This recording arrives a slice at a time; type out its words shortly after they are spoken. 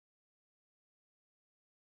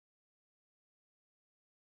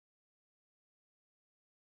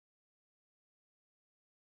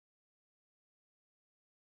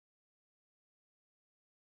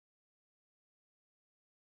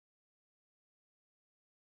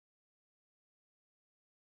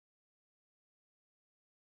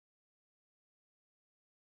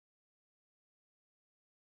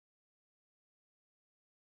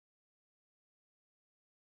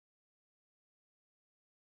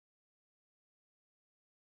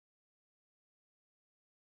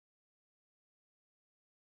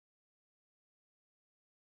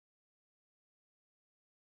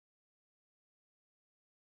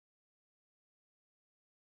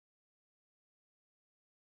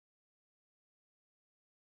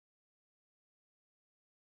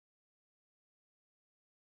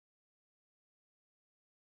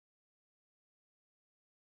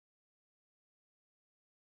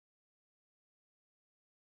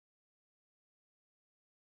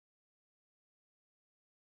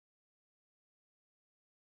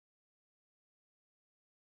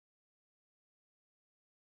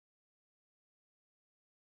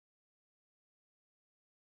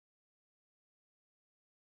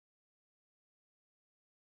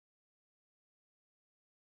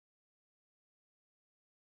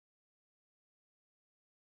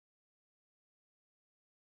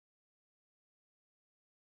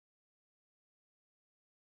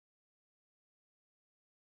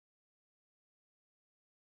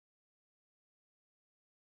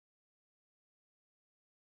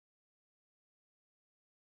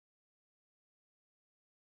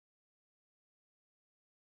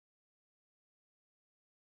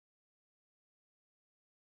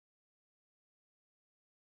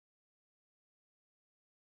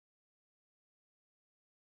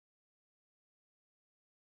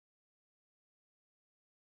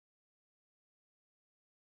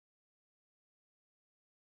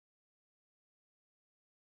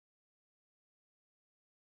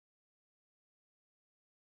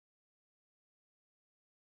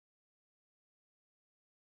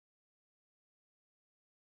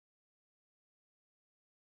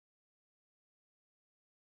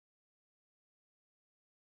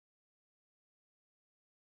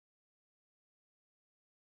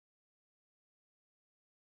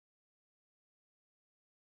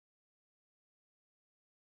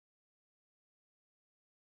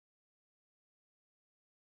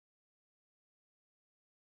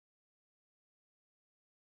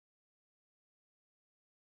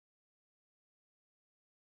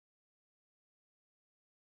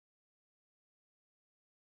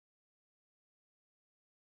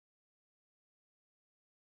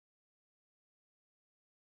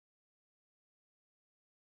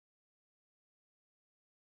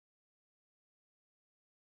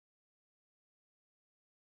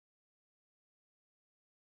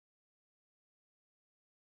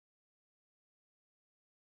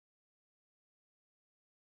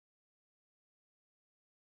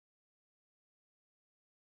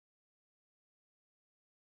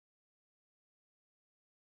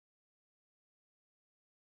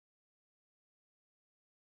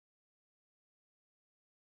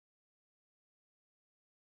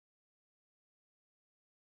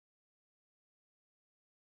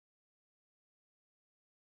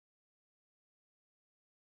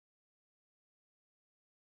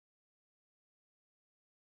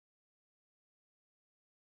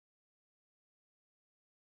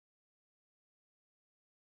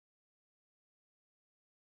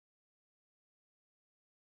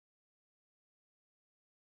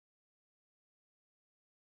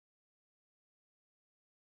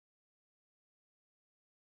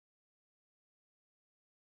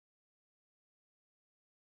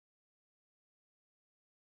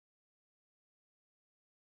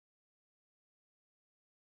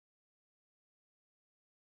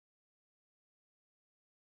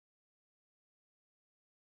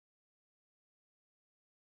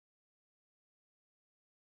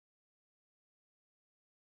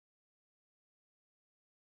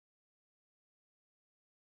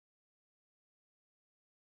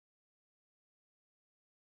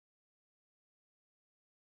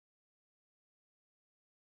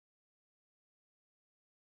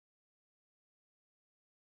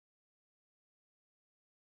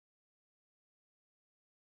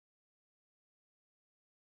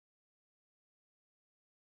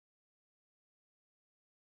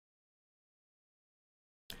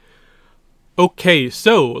Okay,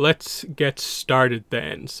 so let's get started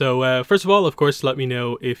then. So first of all, of course, let me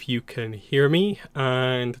know if you can hear me,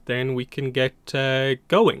 and then we can get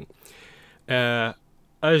going. As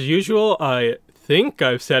usual, I think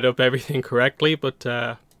I've set up everything correctly, but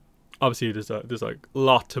obviously there's a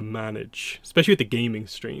lot to manage, especially with the gaming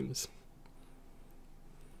streams.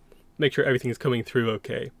 Make sure everything is coming through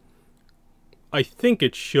okay. I think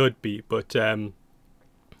it should be, but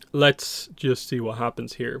let's just see what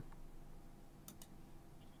happens here.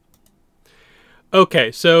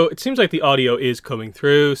 Okay, so it seems like the audio is coming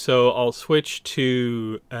through, so I'll switch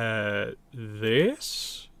to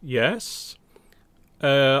this. Yes.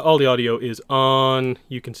 All the audio is on.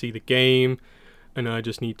 You can see the game, and I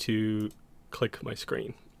just need to click my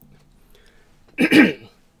screen.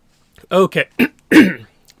 Okay.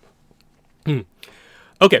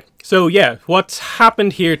 Okay, so yeah, what's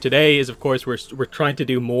happened here today is, of course, we're trying to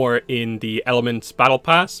do more in the Elements Battle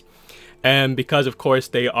Pass. Because of course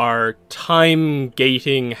they are time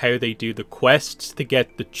gating how they do the quests to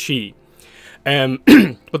get the chi.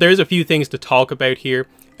 But there's a few things to talk about here.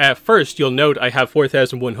 First, you'll note I have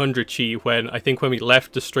 4,100 chi when I think when we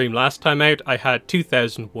left the stream last time out, I had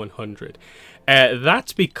 2,100.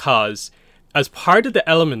 That's because as part of the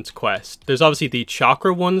Elements quest, there's obviously the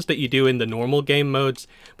chakra ones that you do in the normal game modes,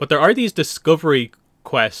 but there are these discovery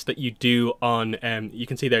quests that you do on, you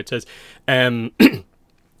can see there it says,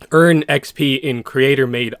 earn XP in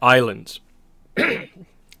creator-made islands. I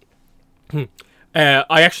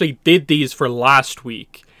actually did these for last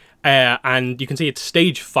week, and you can see it's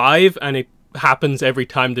stage 5, and it happens every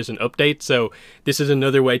time there's an update, so this is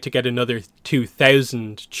another way to get another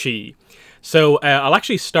 2,000 chi. So I'll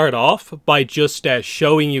actually start off by just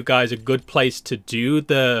showing you guys a good place to do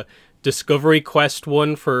the discovery quest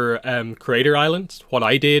one for creator islands, what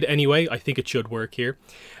I did anyway. I think it should work here.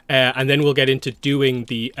 And then we'll get into doing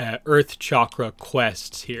the Earth Chakra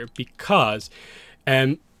quests here, because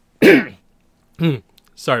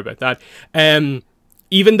sorry about that.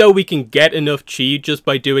 Even though we can get enough chi just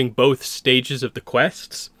by doing both stages of the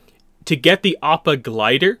quests, to get the APA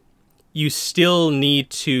glider, you still need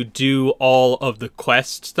to do all of the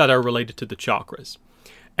quests that are related to the chakras.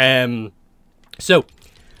 So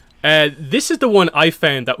this is the one I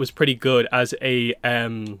found that was pretty good as a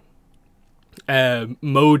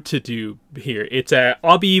mode to do here. It's a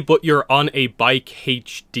obby, but you're on a bike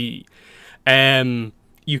HD.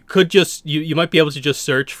 You could just you might be able to just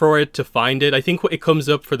search for it to find it. I think it comes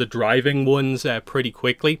up for the driving ones pretty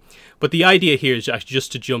quickly, but the idea here is actually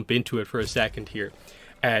just to jump into it for a second here,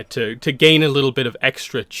 to gain a little bit of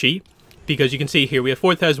extra chi, because you can see here we have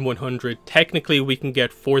 4,100. Technically we can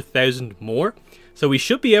get 4,000 more, so we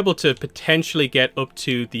should be able to potentially get up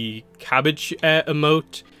to the cabbage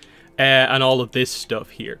emote and all of this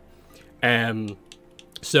stuff here.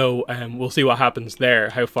 So we'll see what happens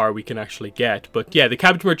there, how far we can actually get. But yeah, the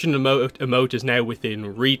cabbage merchant emote is now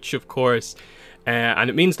within reach, of course, and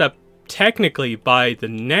it means that technically by the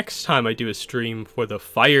next time I do a stream for the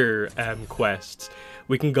fire quests,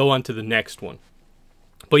 we can go on to the next one.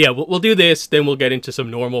 But yeah, we'll do this, then we'll get into some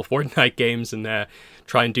normal Fortnite games and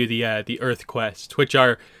try and do the Earth quests, which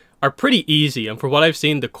are pretty easy. And for what I've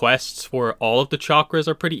seen, the quests for all of the chakras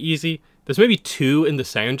are pretty easy. There's maybe 2 in the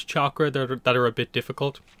sound chakra that are a bit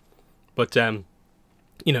difficult, but you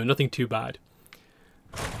know, nothing too bad.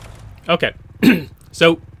 Okay,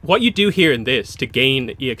 so what you do here in this to gain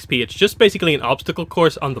EXP, it's just basically an obstacle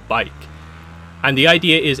course on the bike. And the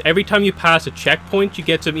idea is every time you pass a checkpoint, you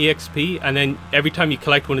get some EXP, and then every time you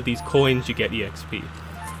collect one of these coins, you get EXP.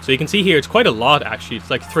 So you can see here, it's quite a lot actually. It's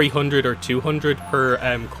like 300 or 200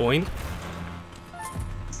 per coin.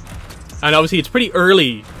 And obviously it's pretty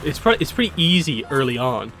early, it's pretty easy early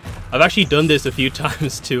on. I've actually done this a few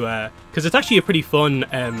times to, because it's actually a pretty fun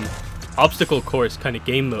obstacle course kind of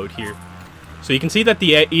game mode here. So you can see that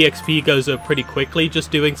the EXP goes up pretty quickly just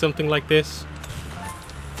doing something like this.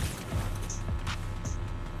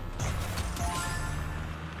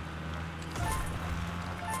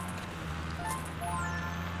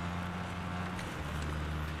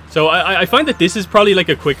 So I find that this is probably like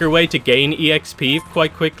a quicker way to gain EXP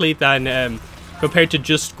quite quickly than compared to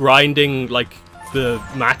just grinding like the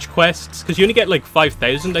match quests, because you only get like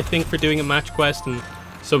 5,000 I think for doing a match quest, and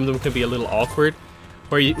some of them can be a little awkward.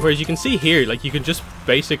 Whereas you can see here, like you can just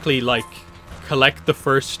basically like collect the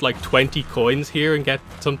first like 20 coins here and get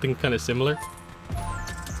something kind of similar.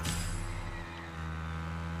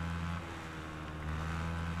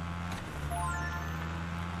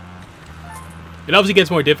 It obviously gets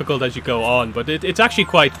more difficult as you go on, but it's actually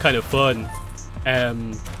quite kind of fun.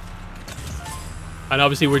 And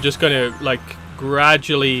obviously we're just going to like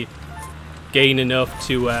gradually gain enough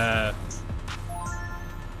to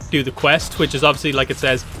do the quest, which is obviously, like it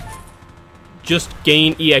says, just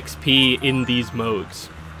gain EXP in these modes.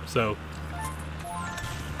 So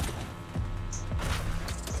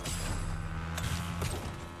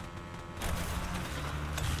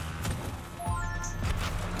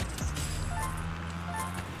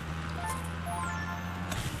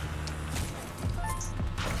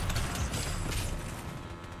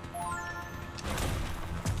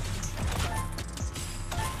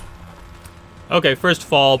okay, first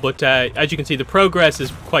fall, but as you can see, the progress is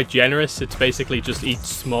quite generous. It's basically just each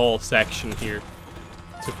small section here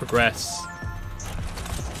to progress.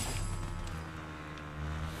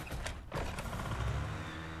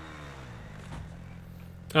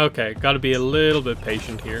 Okay, gotta be a little bit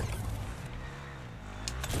patient here.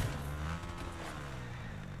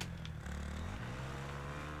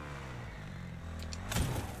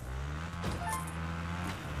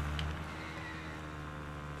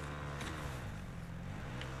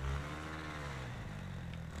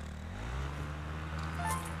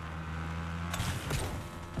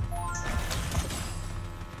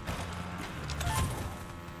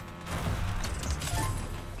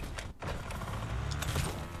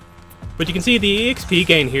 But you can see the EXP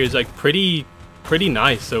gain here is like pretty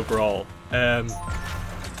nice overall. I'm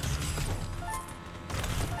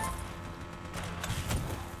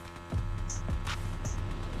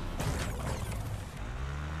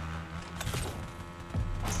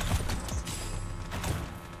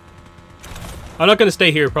not going to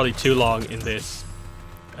stay here probably too long in this,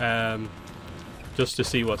 just to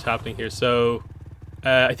see what's happening here. So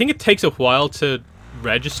I think it takes a while to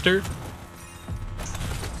register.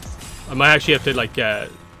 I might actually have to like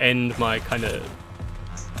end my kind of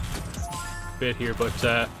bit here, but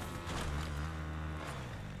yeah,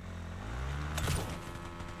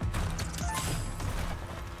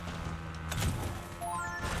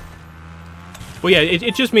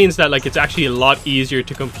 it just means that like it's actually a lot easier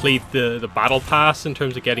to complete the battle pass in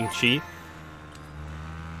terms of getting chi.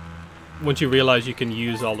 Once you realize you can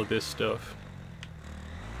use all of this stuff.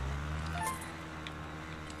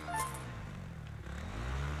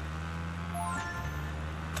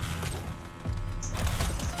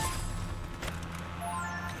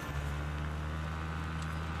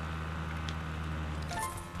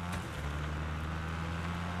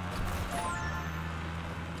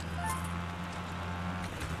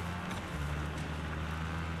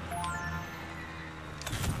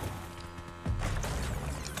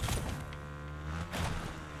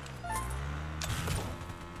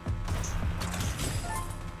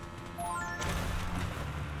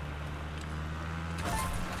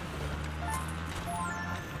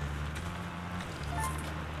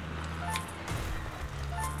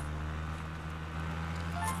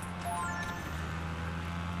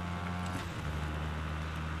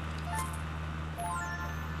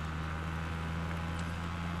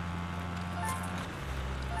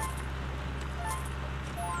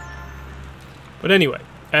 But anyway,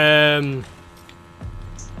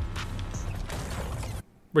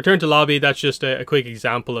 return to lobby. That's just a quick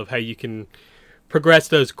example of how you can progress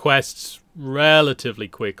those quests relatively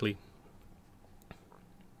quickly.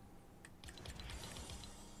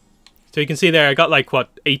 So you can see there, I got like, what,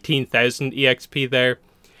 18,000 EXP there.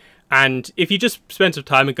 And if you just spend some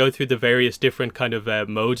time and go through the various different kind of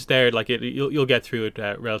modes there, like you'll get through it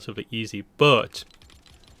relatively easy. But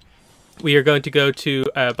we are going to go to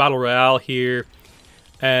Battle Royale here.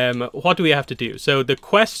 What do we have to do? So the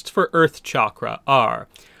quests for Earth Chakra are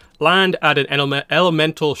land at an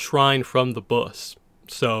elemental shrine from the bus.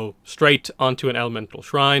 So straight onto an elemental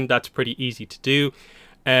shrine. That's pretty easy to do.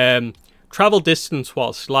 Travel distance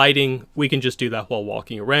while sliding. We can just do that while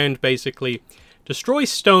walking around, basically. Destroy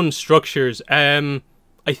stone structures. I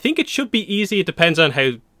think it should be easy. It depends on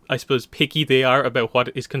how, I suppose, picky they are about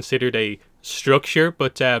what is considered a structure.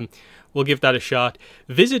 But we'll give that a shot.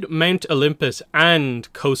 Visit Mount Olympus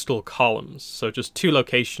and Coastal Columns. So just two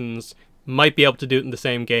locations. Might be able to do it in the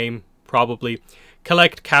same game, probably.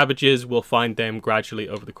 Collect cabbages. We'll find them gradually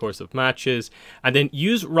over the course of matches. And then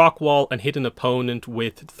use rock wall and hit an opponent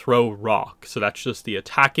with throw rock. So that's just the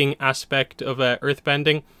attacking aspect of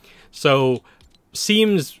earthbending. So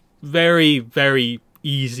seems very, very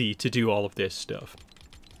easy to do all of this stuff.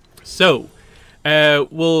 So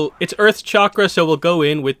it's Earth Chakra, so we'll go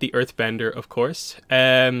in with the Earthbender, of course.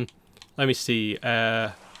 Let me see.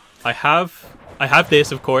 I have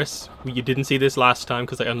this, of course. You didn't see this last time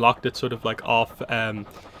because I unlocked it sort of like off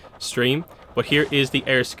stream. But here is the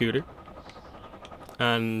air scooter.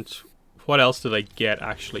 And what else did I get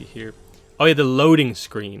actually here? Oh yeah, the loading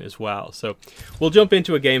screen as well. So we'll jump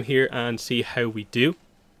into a game here and see how we do.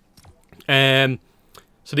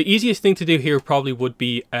 So the easiest thing to do here probably would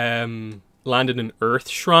be land in an earth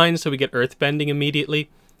shrine so we get earth bending immediately,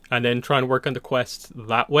 and then try and work on the quest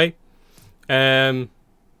that way.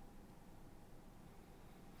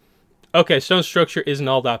 Okay, stone structure isn't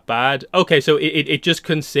all that bad. Okay, so it just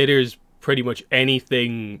considers pretty much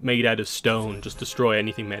anything made out of stone. Just destroy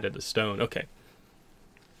anything made out of stone. Okay.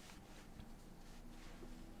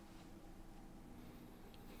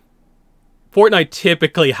 Fortnite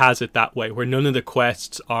typically has it that way, where none of the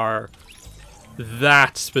quests are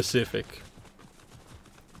that specific.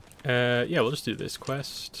 Yeah, we'll just do this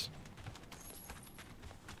quest.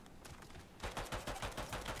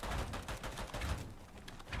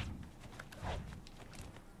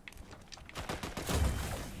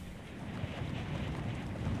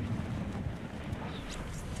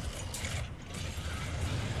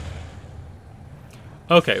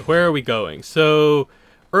 Okay, where are we going? So,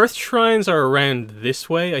 Earth Shrines are around this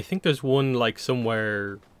way. I think there's one, like,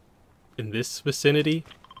 somewhere in this vicinity.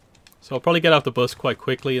 So I'll probably get off the bus quite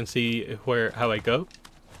quickly and see how I go.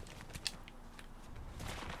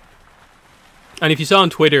 And if you saw on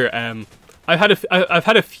Twitter, I've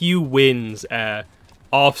had a few wins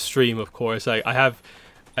off stream, of course. I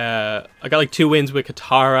got like 2 wins with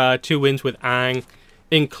Katara, 2 wins with Aang.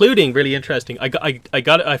 Including, really interesting,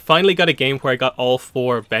 I finally got a game where I got all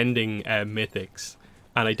 4 bending mythics,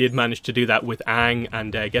 and I did manage to do that with Aang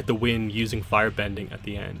and get the win using fire bending at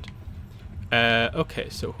the end. Okay,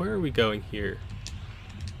 so where are we going here?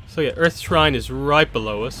 So yeah, Earth Shrine is right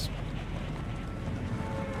below us.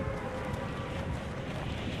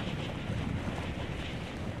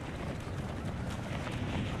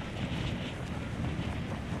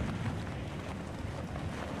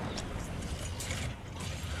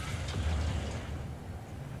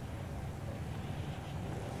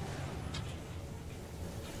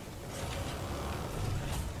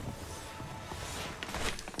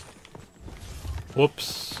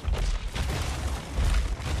 Whoops.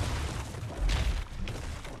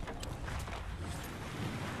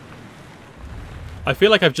 I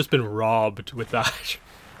feel like I've just been robbed with that.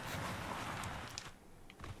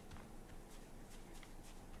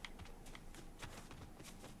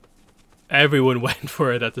 Everyone went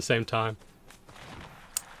for it at the same time.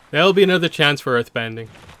 There'll be another chance for earthbending.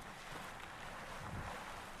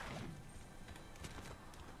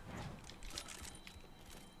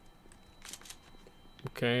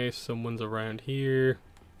 Okay, someone's around here.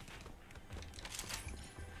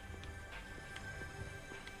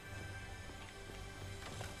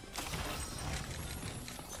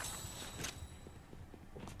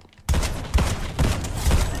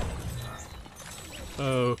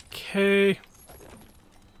 Okay.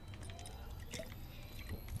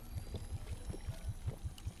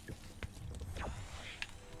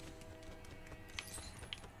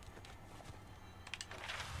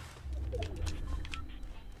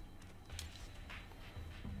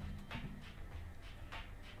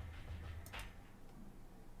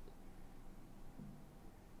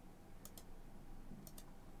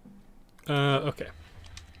 Okay.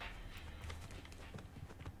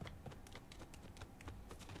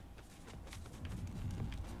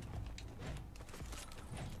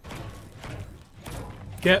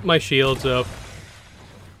 Get my shields up.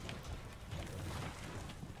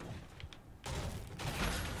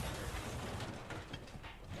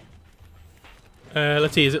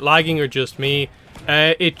 Let's see, is it lagging or just me?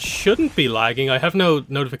 It shouldn't be lagging. I have no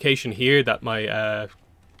notification here that my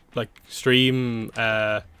like stream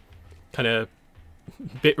kind of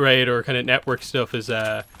bitrate or kind of network stuff is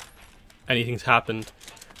anything's happened.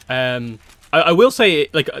 I will say,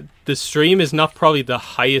 like, the stream is not probably the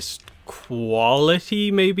highest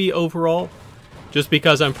quality maybe overall, just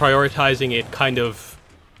because I'm prioritizing it kind of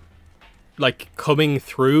like coming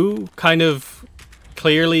through kind of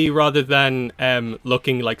clearly rather than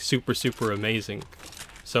looking like super amazing.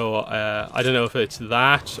 So I don't know if it's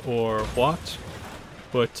that or what,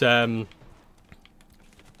 but so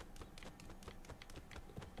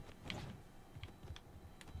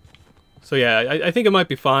yeah, I think it might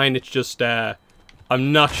be fine. It's just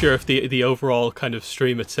I'm not sure if the overall kind of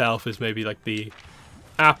stream itself is maybe like the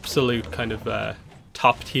absolute kind of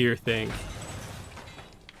top tier thing.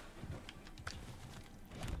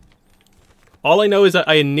 All I know is that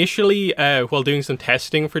I initially, while doing some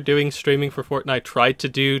testing for doing streaming for Fortnite, tried to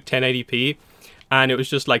do 1080p, and it was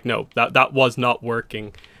just like, no, that was not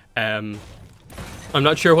working. I'm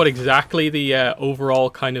not sure what exactly the overall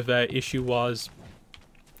kind of issue was,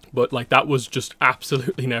 but like that was just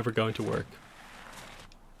absolutely never going to work.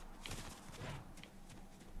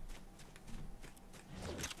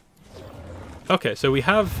 Okay, so we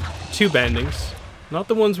have 2 bendings. Not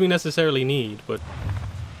the ones we necessarily need, but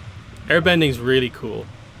Airbending's really cool.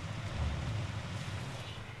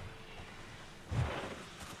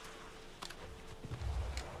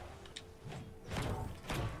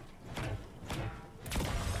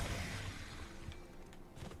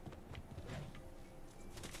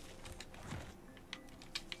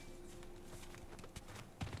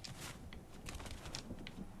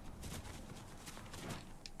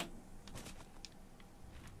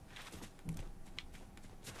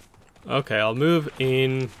 Okay, I'll move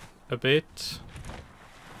in a bit.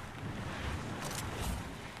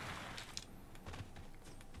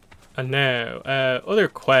 And now, other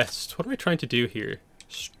quests. What am I trying to do here?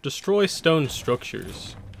 Destroy stone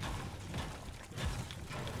structures.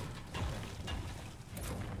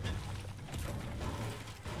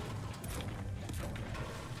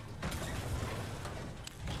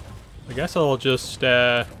 I guess I'll just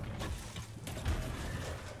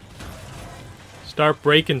start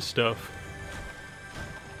breaking stuff.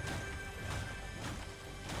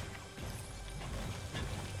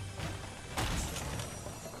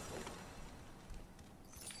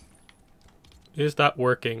 Is that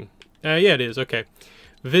working? Yeah, it is. Okay.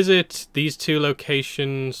 Visit these two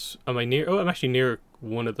locations. Am I near? Oh, I'm actually near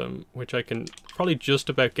one of them, which I can probably just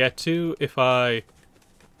about get to if I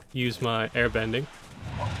use my airbending.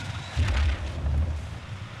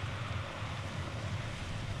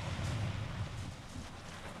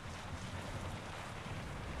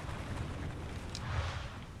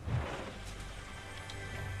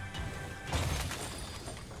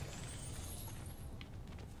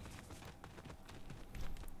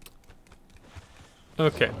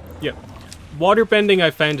 Okay, yeah. Waterbending I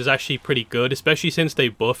found is actually pretty good, especially since they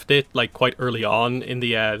buffed it like quite early on in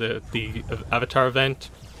the Avatar event.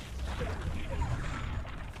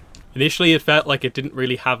 Initially it felt like it didn't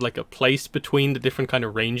really have like a place between the different kind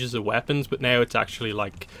of ranges of weapons, but now it's actually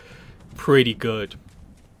like pretty good.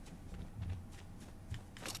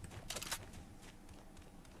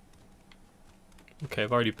 Okay,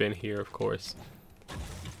 I've already been here, of course.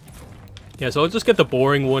 Yeah, so I'll just get the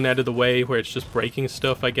boring one out of the way where it's just breaking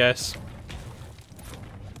stuff, I guess.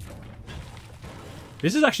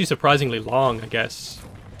 This is actually surprisingly long, I guess.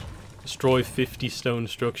 Destroy 50 stone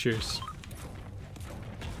structures.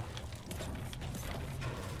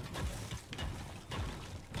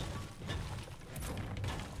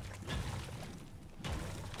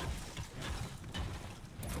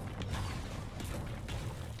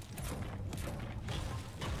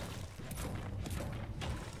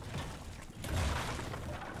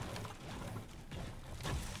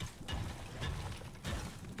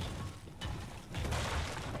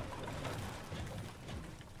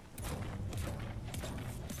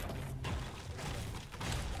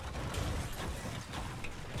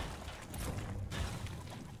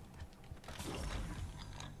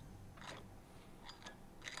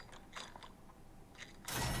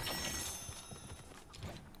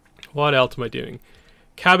 What else am I doing?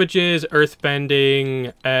 Cabbages,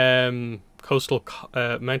 earthbending, coastal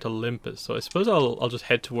Mount Olympus. So I suppose I'll just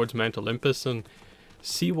head towards Mount Olympus and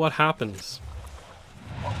see what happens.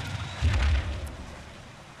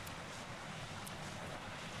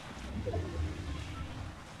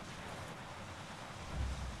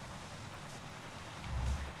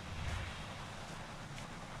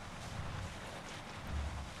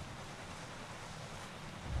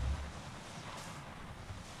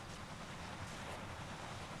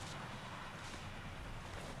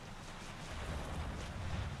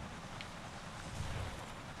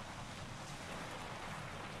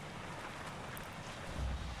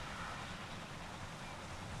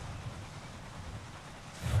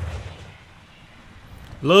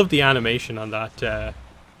 Love the animation on that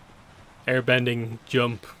airbending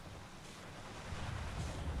jump.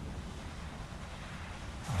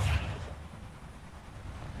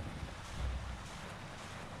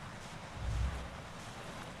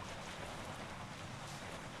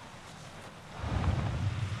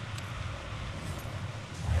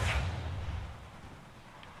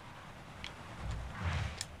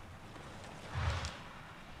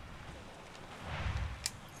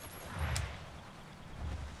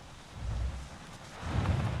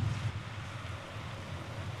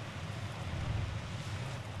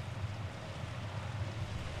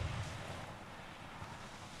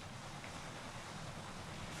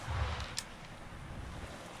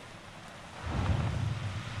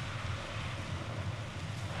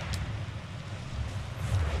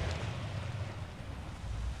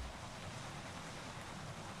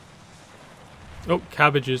 Oh,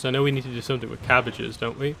 cabbages. I know we need to do something with cabbages,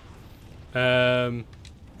 don't we? Okay,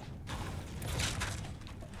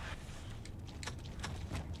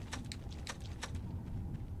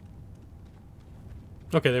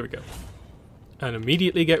 there we go. And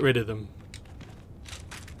immediately get rid of them.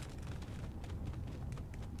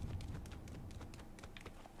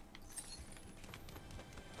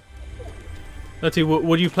 Let's see,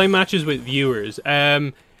 would you play matches with viewers?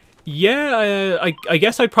 Yeah, I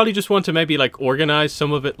guess I'd probably just want to maybe like organize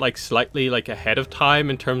some of it like slightly like ahead of time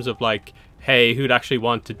in terms of like, hey, who'd actually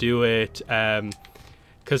want to do it?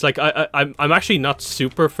 Because like I'm actually not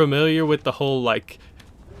super familiar with the whole like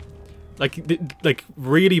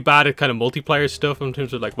really bad at kind of multiplayer stuff in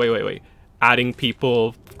terms of like wait, adding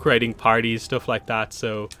people, creating parties, stuff like that.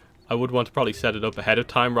 So I would want to probably set it up ahead of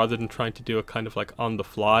time rather than trying to do it kind of like on the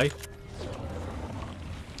fly.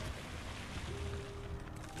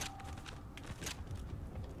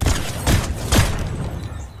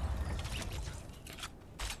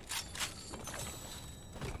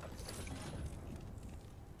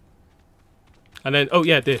 And then, oh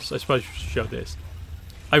yeah, this. I suppose I should show this.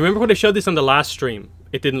 I remember when I showed this on the last stream,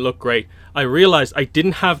 it didn't look great. I realized I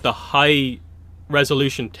didn't have the high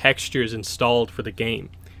resolution textures installed for the game.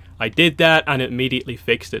 I did that and it immediately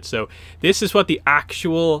fixed it. So this is what the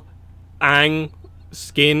actual Aang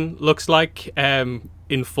skin looks like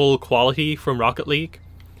in full quality from Rocket League.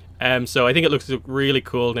 So I think it looks really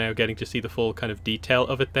cool now, getting to see the full kind of detail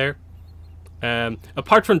of it there.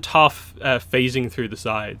 Apart from Toph phasing through the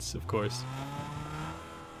sides, of course.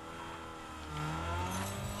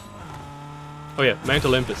 Oh yeah, Mount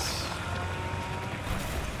Olympus.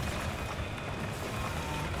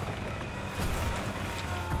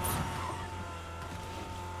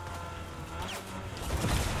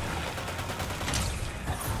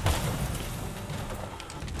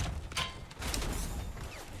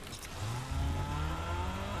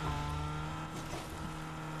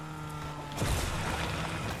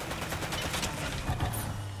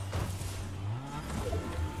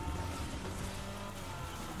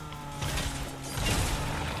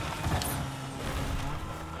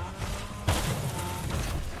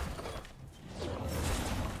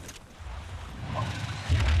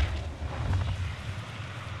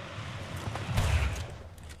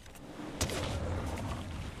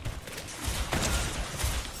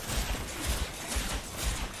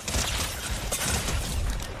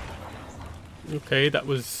 Okay, that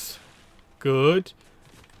was good.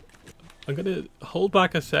 I'm gonna hold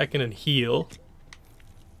back a second and heal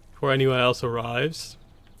before anyone else arrives.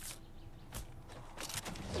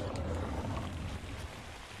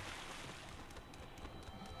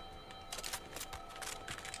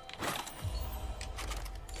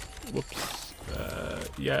 Whoops.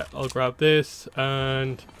 Yeah, I'll grab this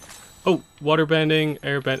and... Oh, water bending,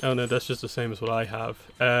 air bend... Oh no, that's just the same as what I have.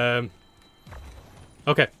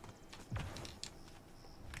 Okay.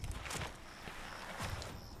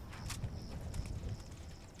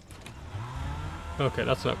 Okay,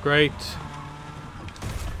 that's not great.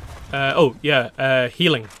 Oh, yeah,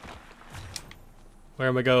 healing. Where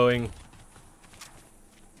am I going?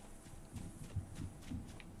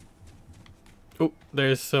 Oh,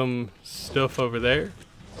 there's some stuff over there.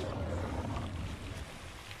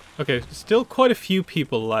 Okay, still quite a few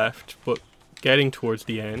people left, but getting towards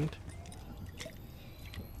the end.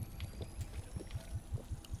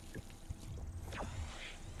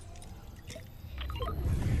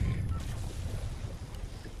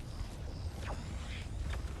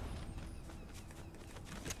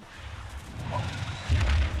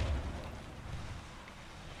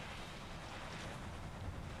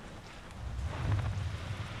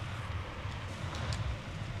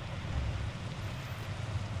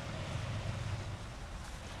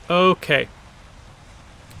 Okay.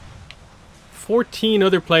 14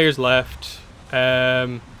 other players left.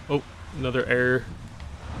 Oh, another error.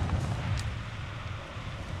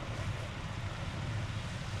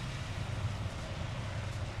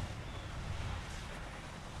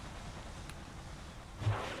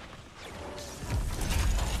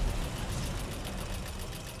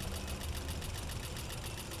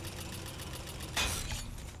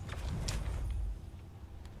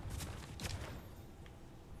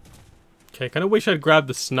 Okay, I kind of wish I'd grabbed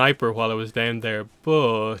the sniper while I was down there,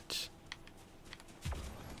 but...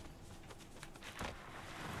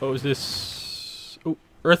 What was this? Oh,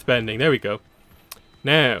 earthbending, there we go.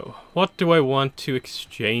 Now, what do I want to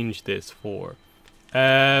exchange this for?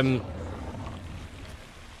 This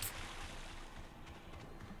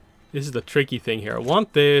is the tricky thing here. I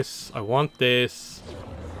want this, I want this.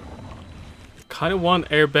 Kind of want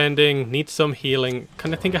airbending, need some healing.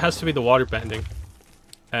 Kind of think it has to be the water bending.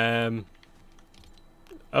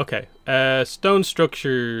 Okay, stone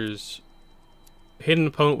structures, hidden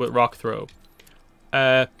opponent with rock throw.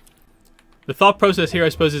 The thought process here, I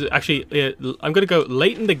suppose, is actually, I'm going to go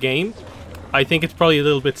late in the game. I think it's probably a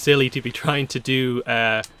little bit silly to be trying to do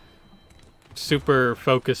super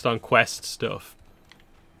focused on quest stuff.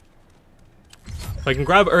 If I can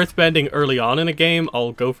grab earthbending early on in a game,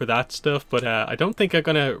 I'll go for that stuff, but I don't think I'm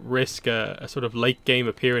gonna risk a sort of late game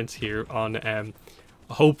appearance here on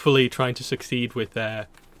hopefully trying to succeed with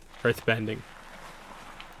earthbending.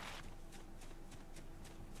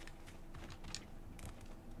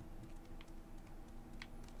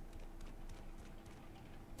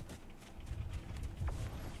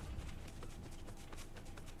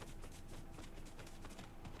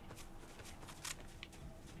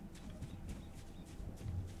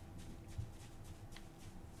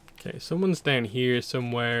 Okay, someone's down here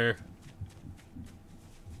somewhere.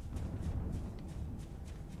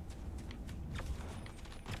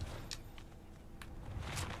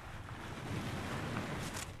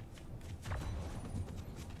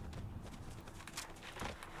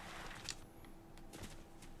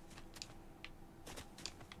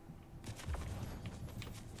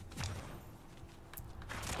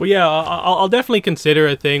 Well, yeah, I'll definitely consider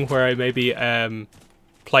a thing where I maybe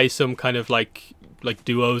play some kind of like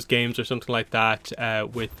duos games or something like that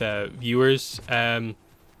with viewers. But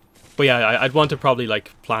yeah, I'd want to probably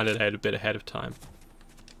like plan it out a bit ahead of time.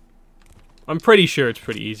 I'm pretty sure it's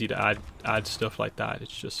pretty easy to add stuff like that.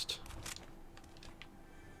 It's just...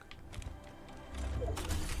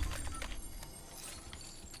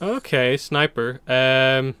 Okay, sniper.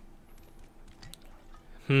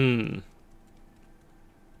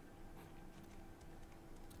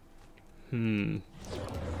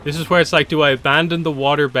 This is where it's like, do I abandon the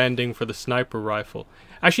water bending for the sniper rifle?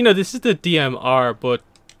 Actually, no, this is the DMR, but...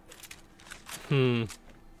 Do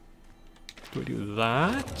I do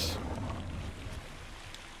that?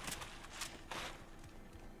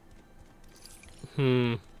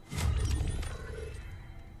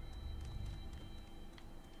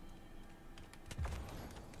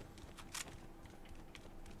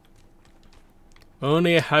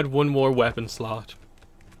 Only I had one more weapon slot.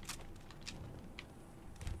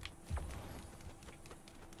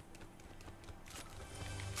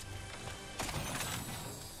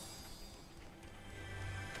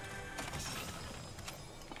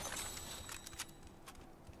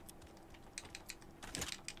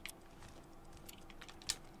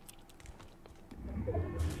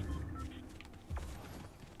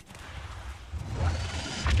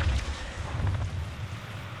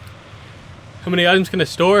 How many items can I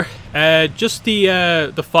store? Just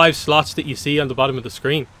the 5 slots that you see on the bottom of the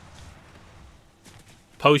screen.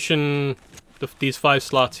 Potion, these 5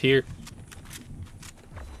 slots here.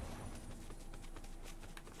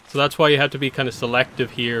 So that's why you have to be kind of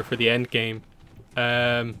selective here for the end game.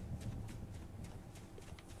 But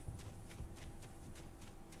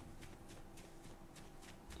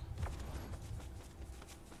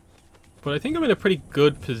I think I'm in a pretty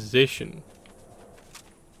good position.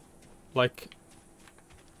 Like,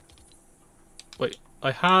 wait,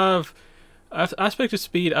 I have aspect of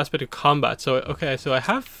speed, aspect of combat. So, okay, so I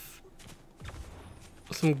have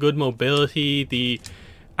some good mobility. The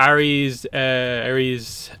Ares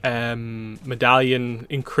medallion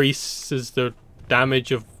increases the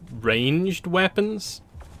damage of ranged weapons.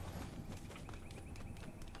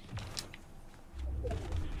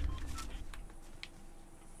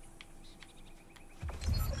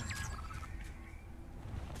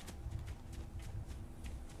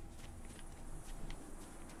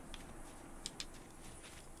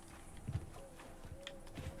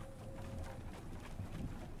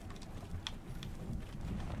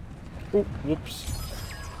 Oh, whoops.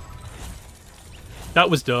 That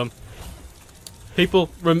was dumb. People,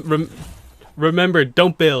 remember,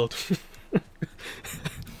 don't build.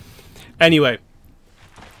 Anyway.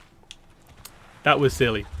 That was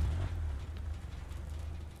silly.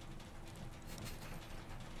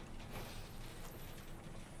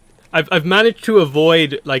 I've managed to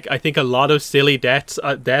avoid, like, I think a lot of silly deaths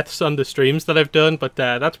on the streams that I've done, but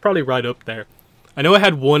that's probably right up there. I know I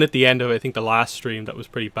had one at the end of, I think, the last stream that was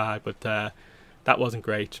pretty bad, but that wasn't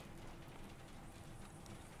great.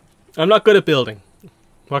 I'm not good at building.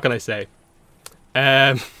 What can I say?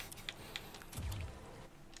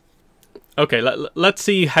 Okay, let's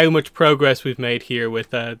see how much progress we've made here with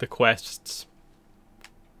the quests.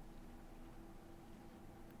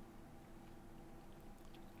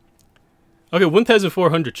 Okay,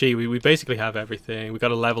 1,400 chi. We basically have everything. We got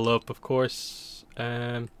to level up, of course.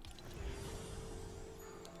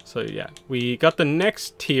 So yeah, we got the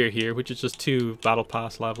next tier here, which is just 2 battle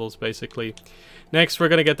pass levels, basically. Next, we're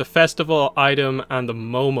going to get the festival item and the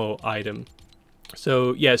Momo item.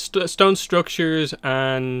 So yeah, stone structures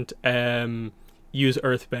and use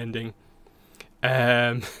earthbending.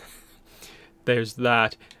 there's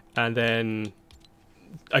that, and then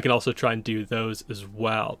I can also try and do those as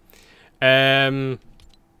well.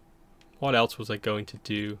 What else was I going to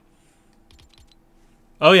do?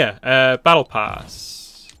 Oh yeah, battle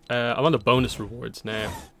pass. I'm on the bonus rewards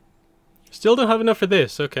now. Still don't have enough for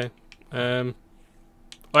this. Okay. I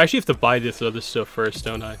actually have to buy this other stuff first,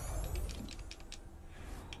 don't I?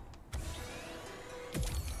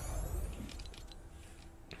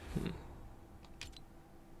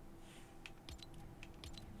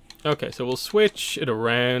 Okay, so we'll switch it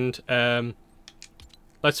around.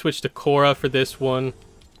 Let's switch to Cora for this one.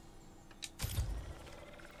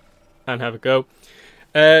 And have a go.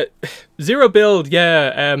 Zero build,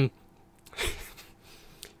 yeah.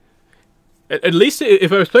 At least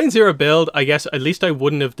if I was playing zero build, I guess at least I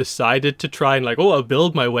wouldn't have decided to try and like, oh, I'll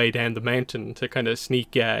build my way down the mountain to kind of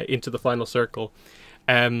sneak into the final circle.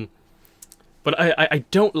 But I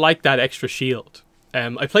don't like that extra shield.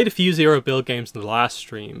 I played a few zero build games in the last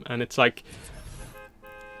stream, and it's like,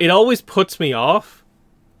 it always puts me off.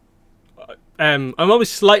 I'm always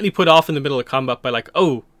slightly put off in the middle of combat by like,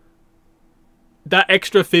 oh, that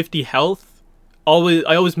extra 50 health. I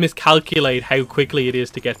always miscalculate how quickly it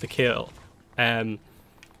is to get the kill.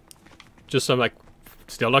 Just so I'm like,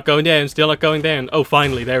 still not going down, still not going down. Oh,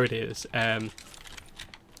 finally, there it is.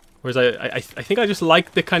 Whereas I think I just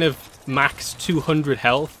like the kind of max 200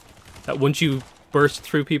 health. That once you burst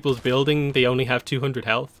through people's building, they only have 200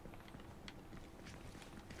 health.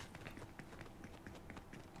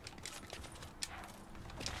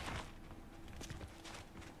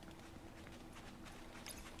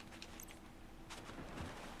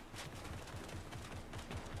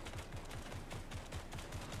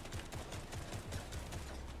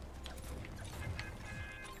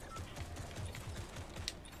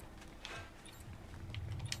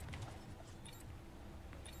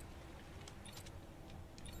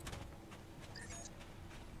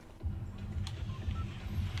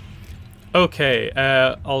 Okay,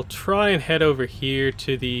 I'll try and head over here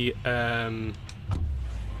to the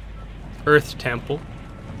Earth Temple.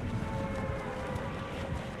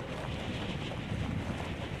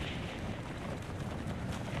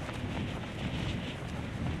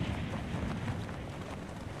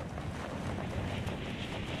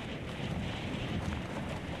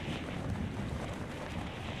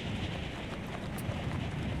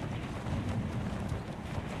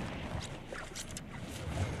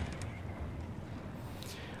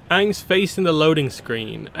 Aang's facing the loading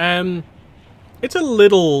screen. It's a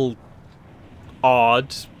little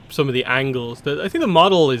odd, some of the angles. I think the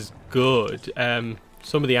model is good.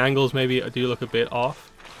 Some of the angles maybe do look a bit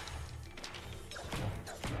off.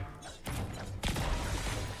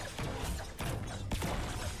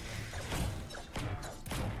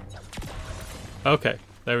 Okay,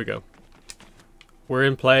 there we go. We're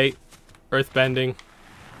in play. Earthbending.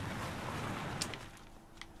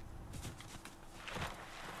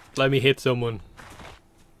 Let me hit someone.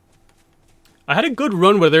 I had a good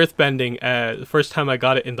run with earthbending the first time I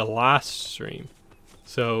got it in the last stream.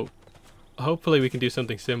 So hopefully we can do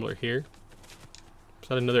something similar here. Is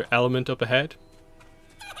that another element up ahead?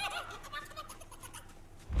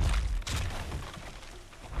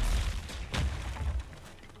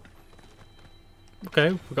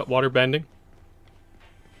 Okay, we got water bending.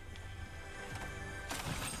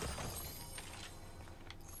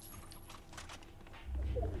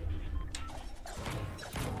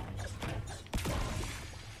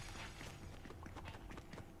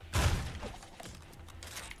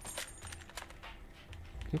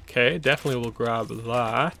 Okay, definitely will grab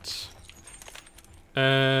that.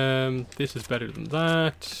 This is better than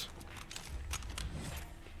that.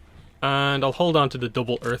 And I'll hold on to the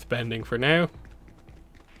double earth bending for now.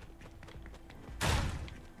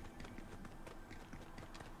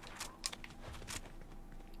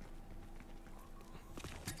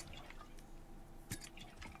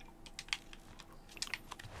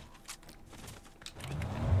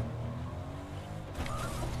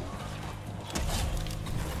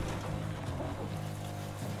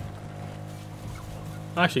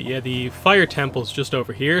 Actually, yeah, the fire temple's just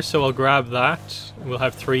over here, so I'll grab that. We'll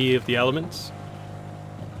have 3 of the elements.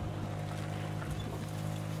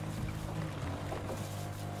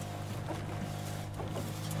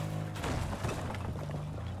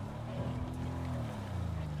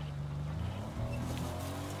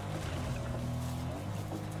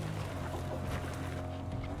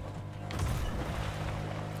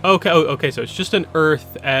 Okay, okay, so it's just an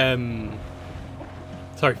earth,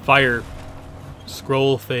 sorry, fire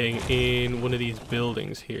scroll thing in one of these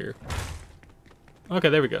buildings here. Okay,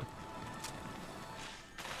 there we go.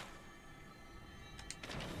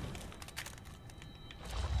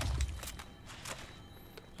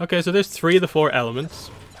 Okay, so there's 3 of the 4 elements.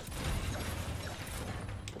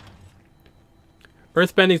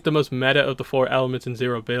 Earthbending is the most meta of the 4 elements in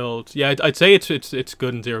zero build. Yeah, I'd say it's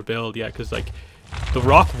good in zero build. Yeah, because like the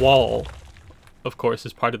rock wall, of course,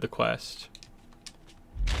 is part of the quest.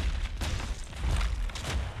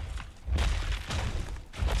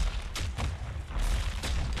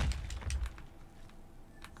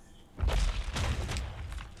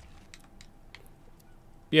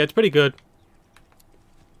 Yeah, it's pretty good.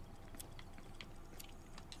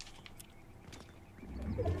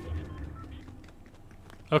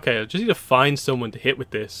 Okay, I just need to find someone to hit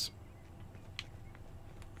with this.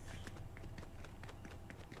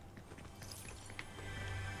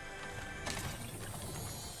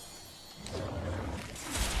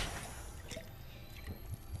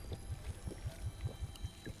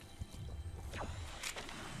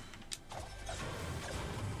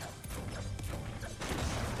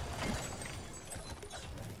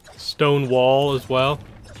 Stone wall as well.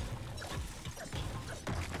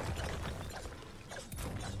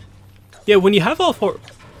 Yeah, when you have all 4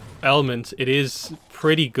 elements, it is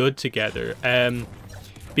pretty good together.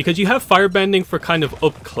 Because you have firebending for kind of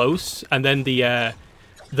up close, and then the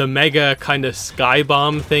mega kind of sky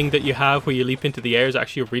bomb thing that you have where you leap into the air is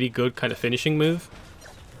actually a really good kind of finishing move.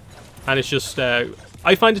 And it's just,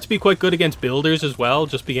 I find it to be quite good against builders as well,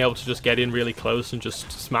 just being able to just get in really close and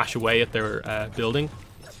just smash away at their building.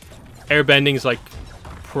 Airbending is like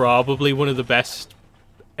probably one of the best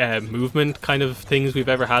movement kind of things we've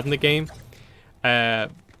ever had in the game.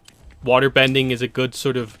 Waterbending is a good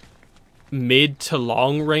sort of mid to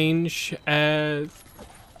long range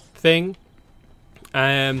thing.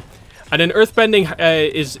 And then earthbending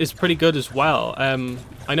is pretty good as well.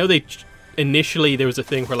 I know initially there was a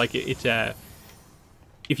thing where like if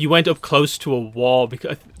you went up close to a wall,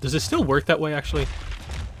 because does it still work that way actually?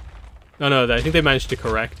 No, I think they managed to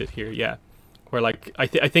correct it here. Yeah, where like I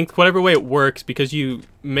think whatever way it works, because you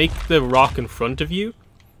make the rock in front of you,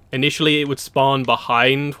 initially it would spawn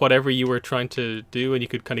behind whatever you were trying to do, and you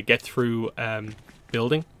could kind of get through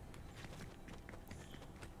building.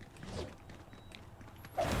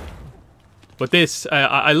 But this,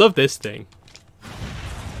 I love this thing.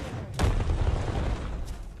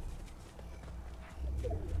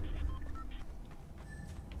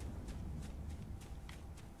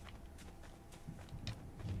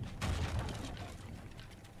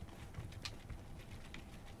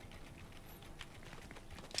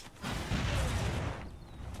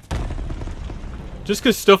 Just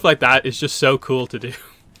because stuff like that is just so cool to do.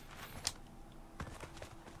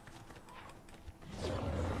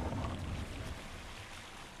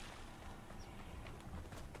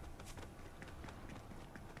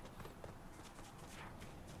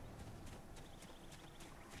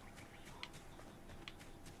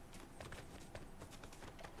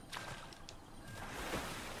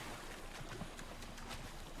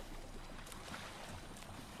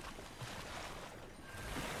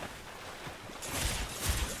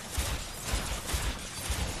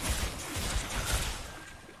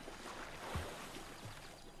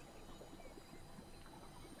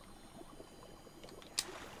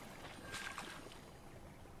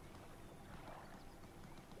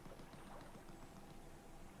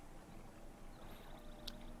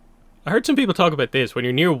 I heard some people talk about this. When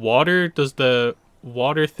you're near water, does the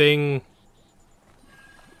water thing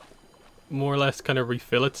more or less kind of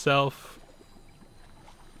refill itself?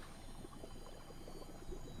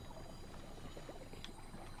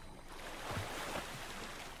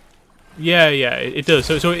 Yeah, it does.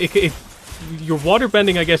 So your water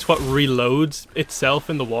bending, I guess, what reloads itself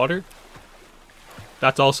in the water.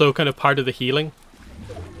 That's also kind of part of the healing.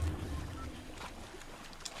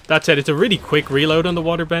 That said, it's a really quick reload on the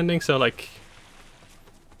water bending, so like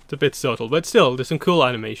it's a bit subtle, but still, there's some cool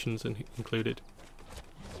animations included.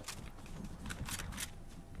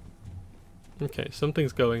 Okay,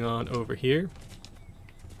 something's going on over here.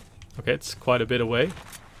 Okay, it's quite a bit away.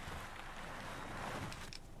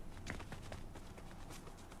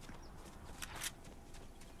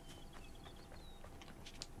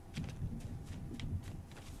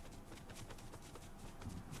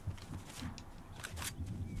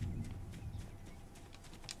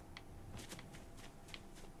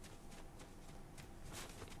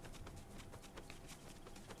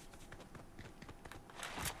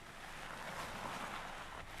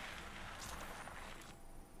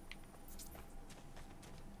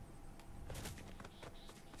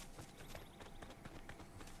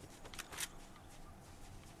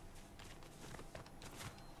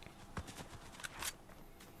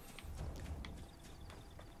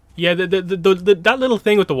 Yeah, that little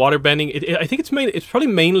thing with the water bending, I think it's probably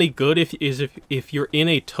mainly good if you're in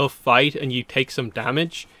a tough fight and you take some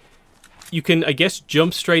damage. You can, I guess,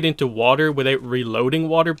 jump straight into water without reloading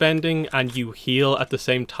water bending, and you heal at the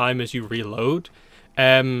same time as you reload,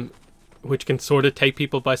 which can sort of take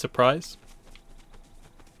people by surprise.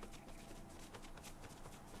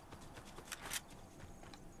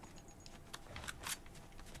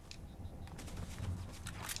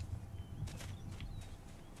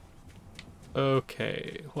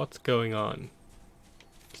 Okay, what's going on?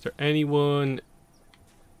 Is there anyone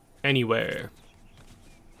anywhere?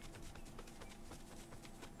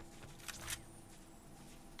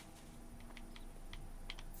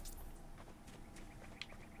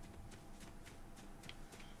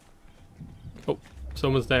 Oh,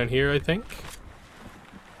 someone's down here, I think.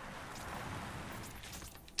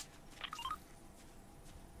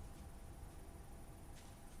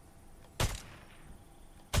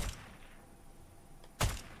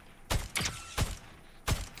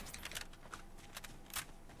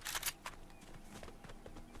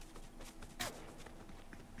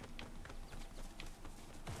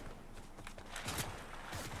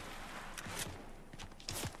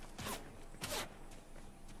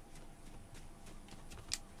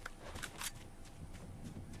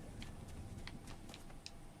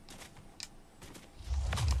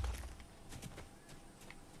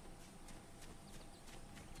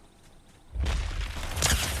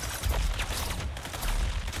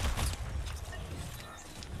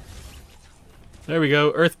 There we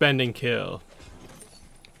go, earthbending kill.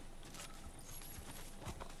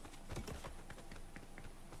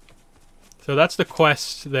 So that's the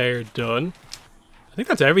quest there done. I think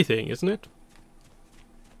that's everything, isn't it?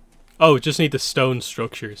 Oh, just need the stone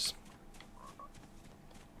structures.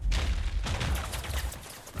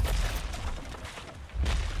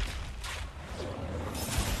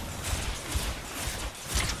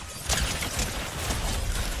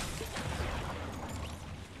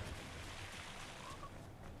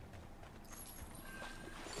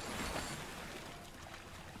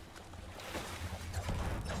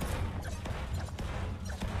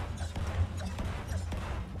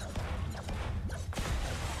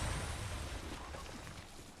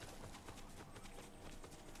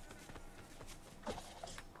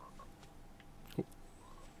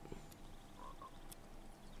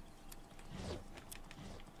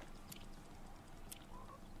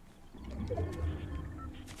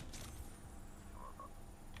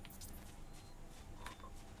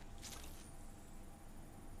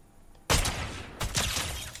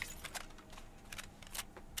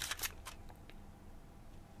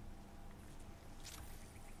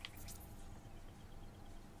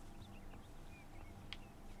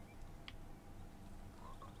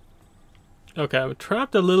 Okay, I'm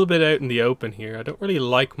trapped a little bit out in the open here. I don't really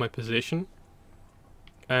like my position.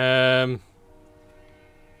 Oh.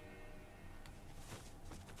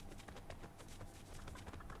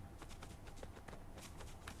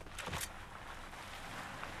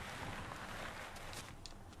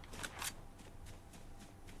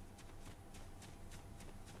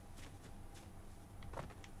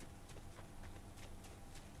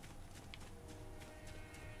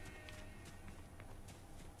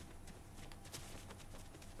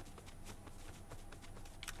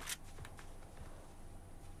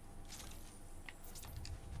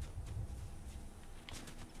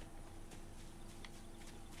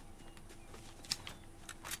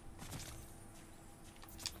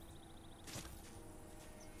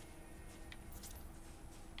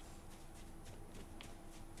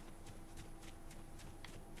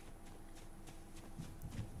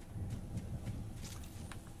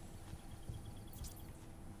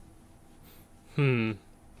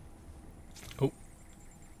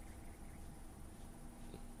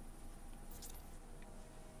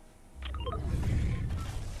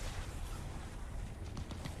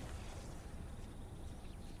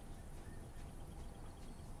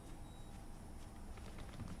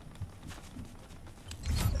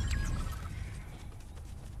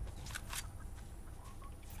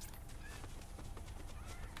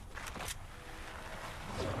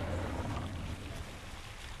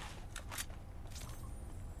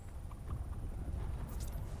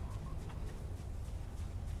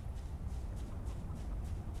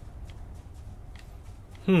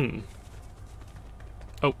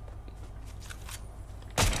 Oh.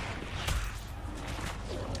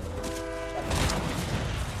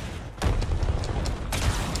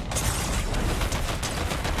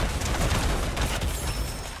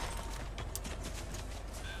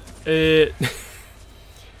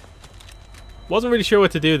 Wasn't really sure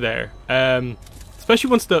what to do there. Especially especially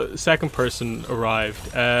once the second person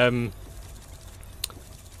arrived. I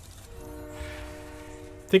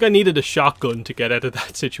think I needed a shotgun to get out of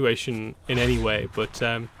that situation in any way, but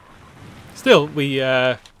still,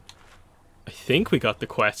 I think we got the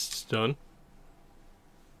quests done.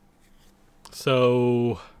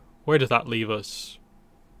 So, where does that leave us?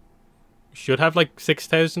 Should have like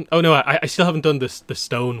 6,000. Oh no, I still haven't done the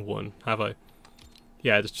stone one, have I?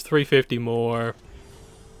 Yeah, there's 350 more.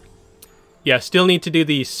 Yeah, still need to do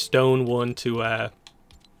the stone one to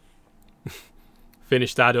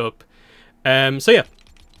finish that up. So yeah,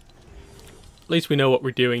 at least we know what we're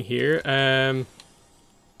doing here.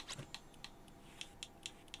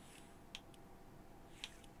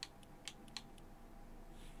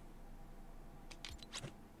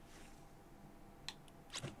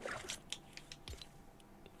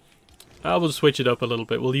 I will switch it up a little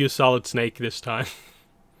bit. We'll use Solid Snake this time.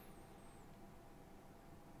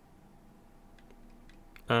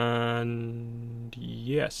 And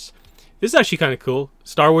yes, this is actually kind of cool.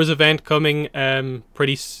 Star Wars event coming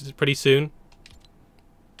pretty soon.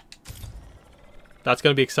 That's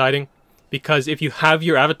going to be exciting, because if you have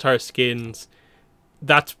your avatar skins,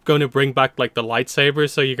 that's going to bring back like the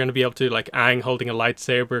lightsabers. So you're going to be able to like Aang holding a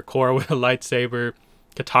lightsaber, Korra with a lightsaber,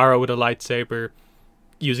 Katara with a lightsaber,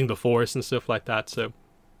 using the Force and stuff like that. So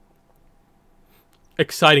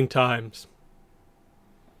exciting times.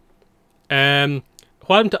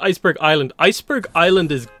 What happened to Iceberg Island? Iceberg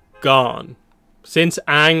Island is gone. Since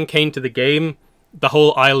Aang came to the game, the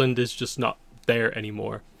whole island is just not there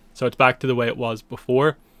anymore. So it's back to the way it was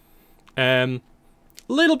before. A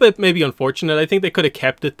little bit maybe unfortunate. I think they could have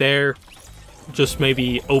kept it there, just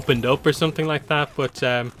maybe opened up or something like that. But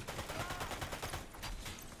I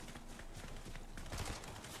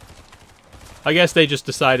guess they just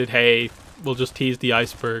decided, hey, we'll just tease the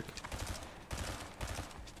iceberg.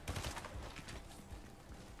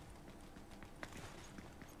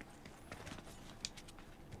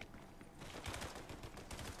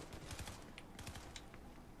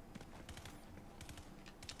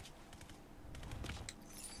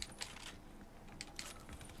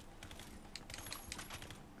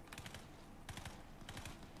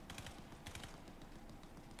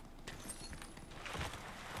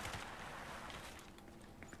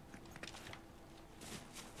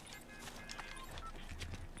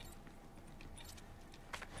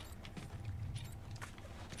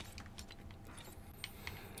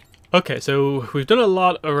 Okay, so we've done a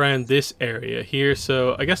lot around this area here,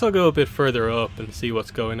 so I guess I'll go a bit further up and see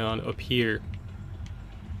what's going on up here.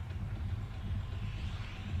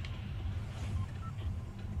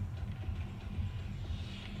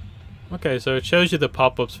 Okay, so it shows you the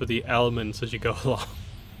pop-ups for the elements as you go along.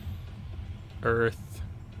 Earth.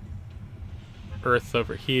 Earth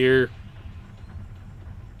over here.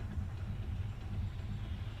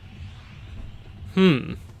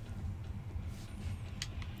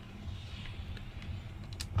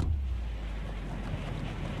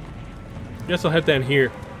 Guess I'll head down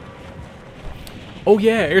here. Oh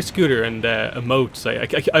yeah, air scooter and emotes.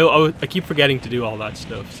 I keep forgetting to do all that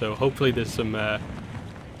stuff, so hopefully there's some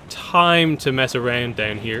time to mess around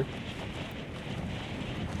down here.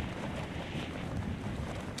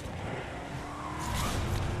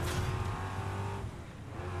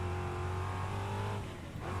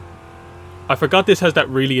 I forgot this has that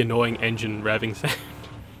really annoying engine revving sound.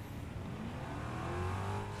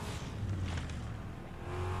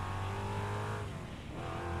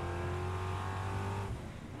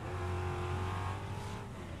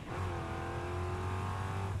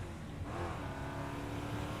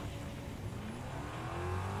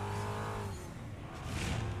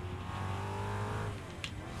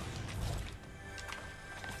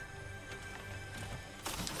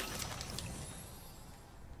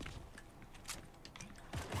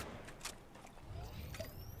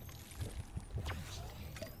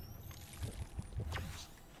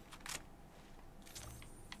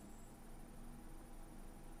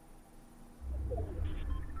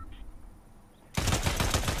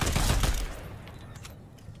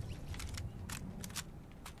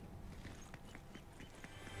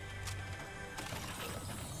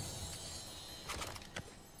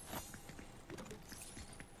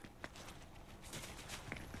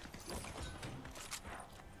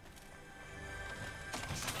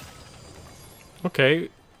 Okay,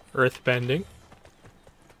 earth bending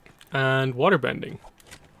and water bending.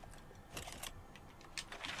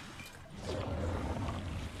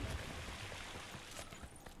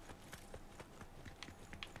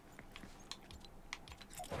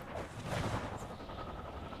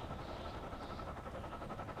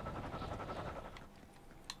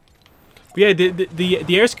 But yeah,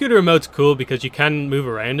 the air scooter remote's cool because you can move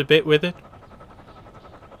around a bit with it.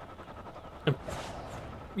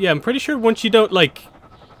 Yeah, I'm pretty sure once you don't like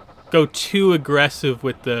go too aggressive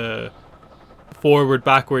with the forward,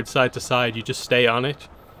 backward, side to side, you just stay on it.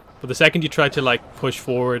 But the second you try to like push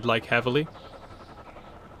forward like heavily,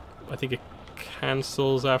 I think it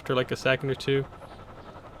cancels after like a second or two.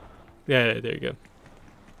 Yeah, there you go.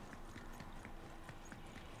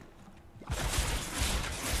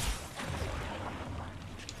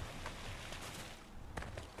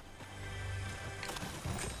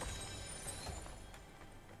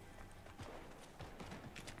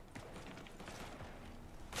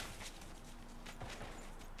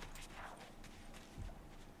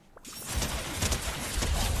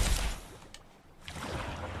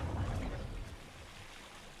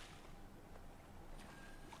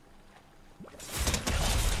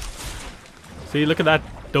 See, look at that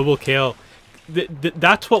double kill.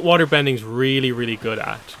 That's what waterbending's really, really good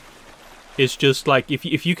at. It's just like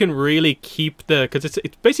if you can really keep the, because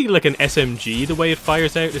it's basically like an SMG the way it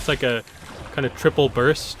fires out. It's like a kind of triple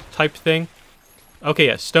burst type thing. Okay,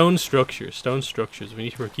 yeah, stone structures. Stone structures. We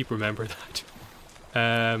need to keep remember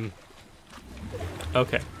that.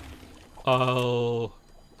 Okay. I'll.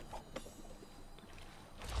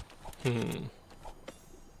 Yeah,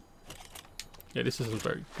 this isn't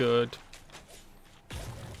very good.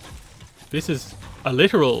 This is a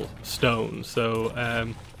literal stone,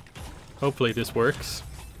 so hopefully this works.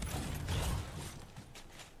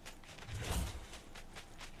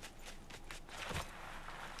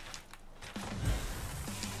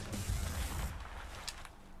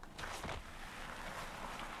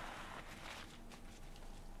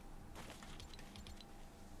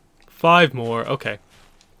 Five more, okay.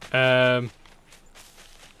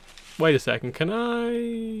 Wait a second, can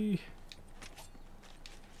I...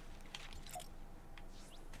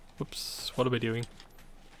 Whoops, what am I doing?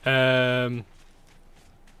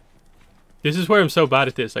 This is where I'm so bad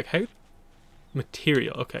at this. Like, how?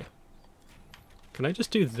 Material, okay. Can I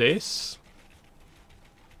just do this?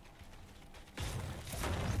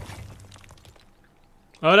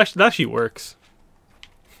 Oh, that actually works.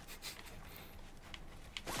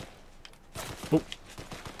 Oh.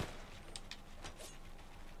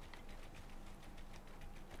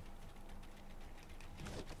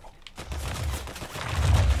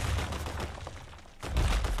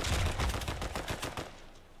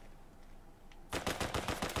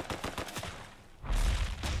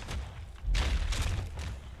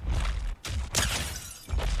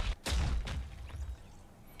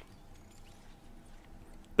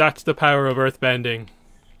 That's the power of earthbending.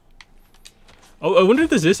 Oh, I wonder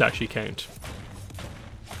does this actually count?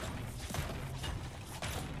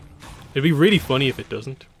 It'd be really funny if it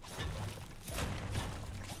doesn't.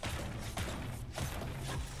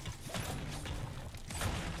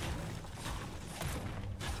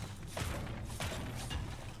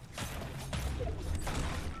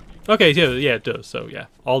 Okay, yeah, it does. So yeah,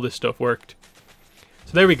 all this stuff worked.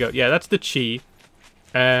 So there we go. Yeah, that's the chi.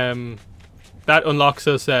 That unlocks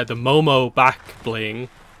us the Momo back bling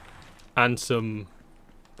and some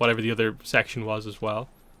whatever the other section was as well.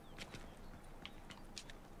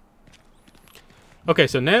 Okay,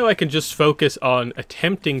 so now I can just focus on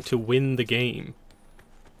attempting to win the game.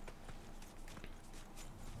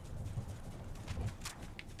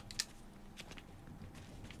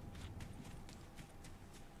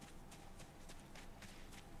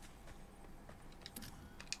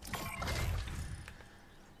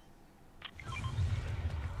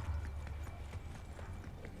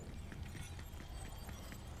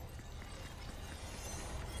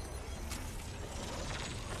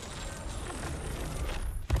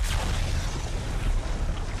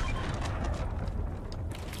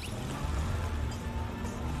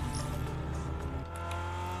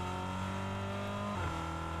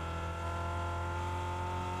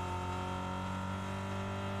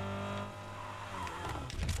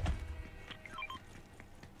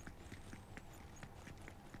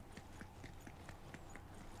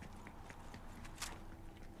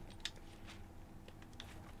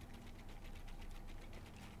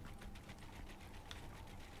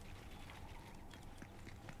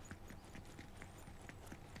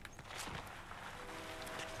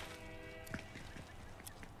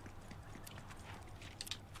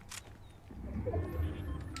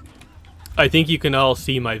 I think you can all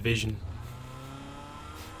see my vision.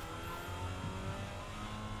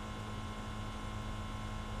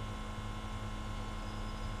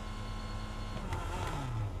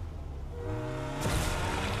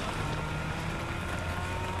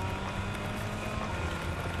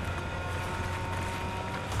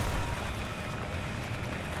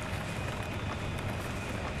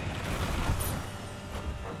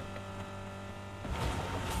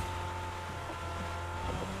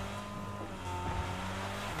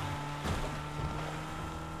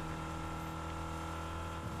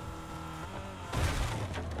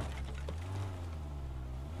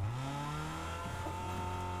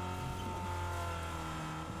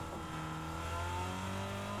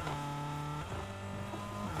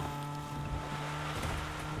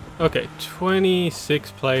 Okay,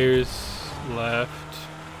 26 players left.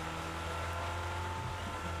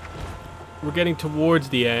 We're getting towards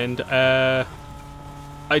the end. I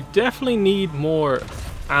definitely need more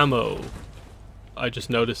ammo. I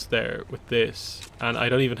just noticed there with this. And I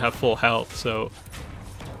don't even have full health, so...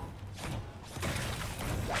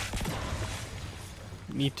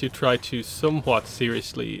 need to try to somewhat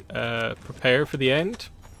seriously prepare for the end.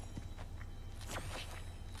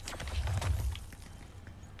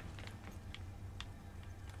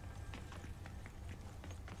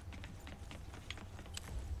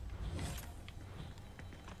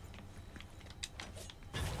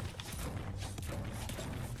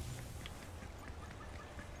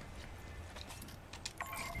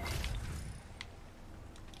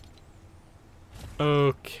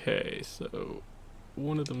 Okay, so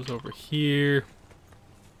one of them's over here.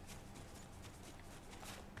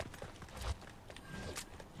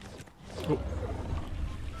 Oh.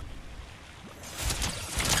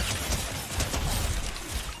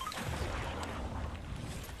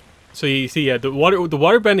 So you see, yeah, the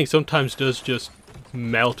water bending sometimes does just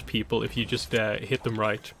melt people if you just hit them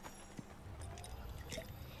right.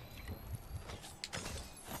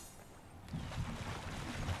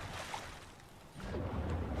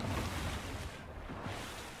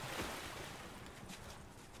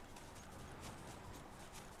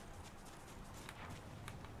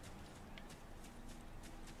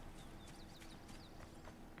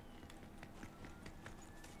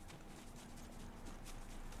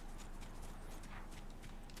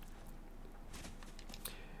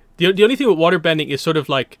 The only thing with water bending is sort of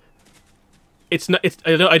like it's not.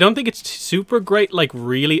 I don't think it's super great, like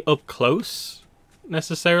really up close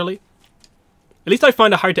necessarily. At least I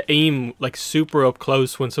find it hard to aim like super up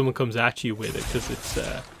close when someone comes at you with it because it's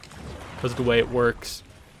because of the way it works.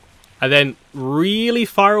 And then really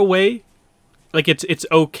far away, like it's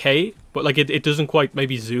okay, but like it doesn't quite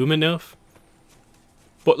maybe zoom enough.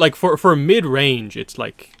 But like for mid range, it's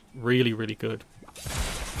like really good.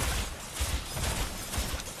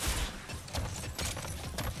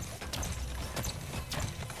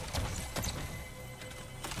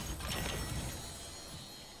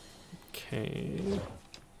 Okay.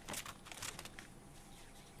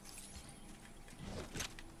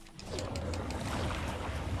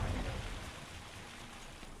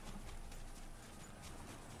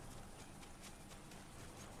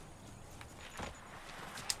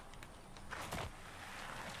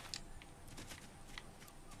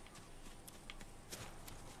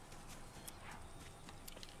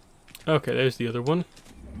 Okay, there's the other one.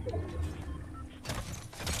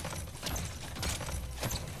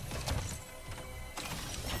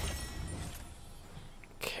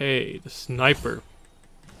 Okay, the sniper.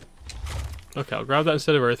 Okay, I'll grab that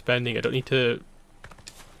instead of earthbending. I don't need to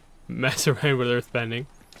mess around with earthbending.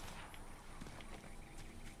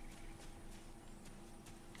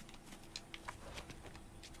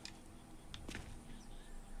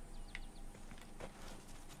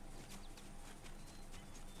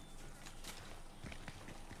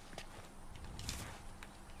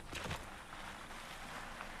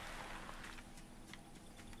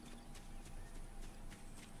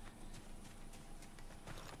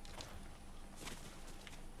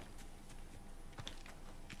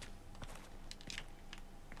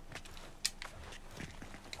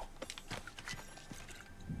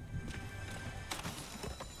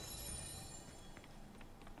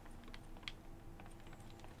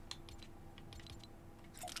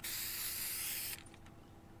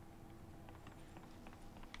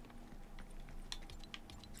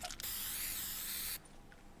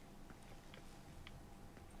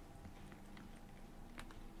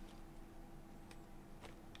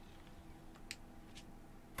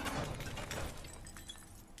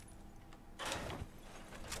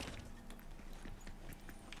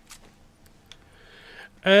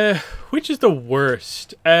 Which is the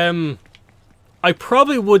worst? I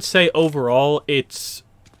probably would say overall it's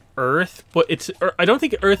Earth, but I don't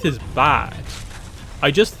think Earth is bad.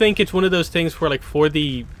 I just think it's one of those things where, like, for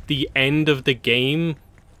the end of the game,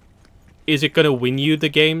 is it gonna win you the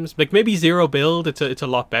games? Like maybe zero build, it's a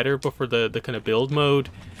lot better, but for the kind of build mode,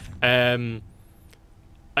 I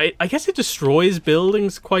guess it destroys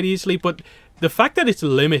buildings quite easily, but the fact that it's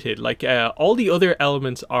limited, like all the other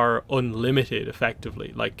elements are unlimited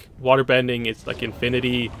effectively. Like waterbending, it's like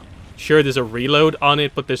infinity. Sure, there's a reload on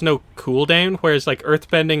it, but there's no cooldown. Whereas like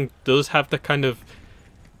earthbending does have the kind of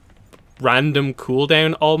random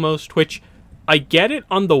cooldown almost, which I get it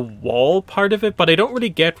on the wall part of it, but I don't really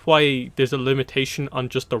get why there's a limitation on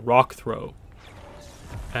just the rock throw.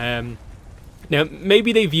 Now,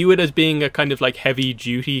 maybe they view it as being a kind of like heavy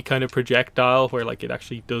duty kind of projectile where like it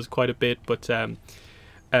actually does quite a bit, but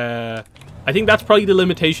I think that's probably the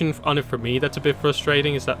limitation on it for me. That's a bit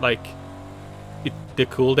frustrating, is that like the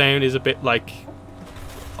cooldown is a bit like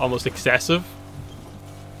almost excessive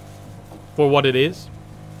for what it is.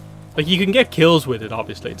 Like, you can get kills with it,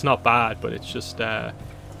 obviously. It's not bad, but it's just the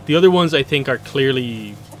other ones I think are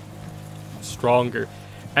clearly stronger.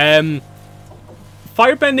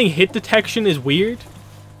 Firebending hit detection is weird.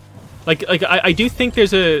 Like I do think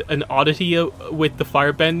there's an oddity with the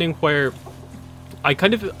firebending where I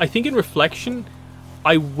think in reflection,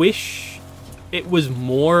 I wish it was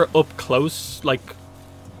more up close, like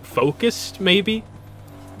focused maybe.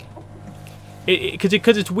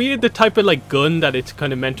 Because it's weird the type of like gun that it's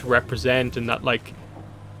kind of meant to represent, and that like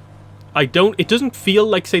it doesn't feel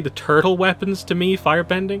like, say, the turtle weapons to me,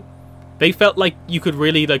 firebending. They felt like you could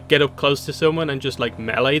really like get up close to someone and just like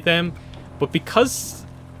melee them. But because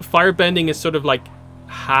firebending is sort of like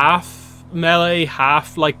half melee,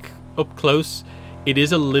 half like up close, it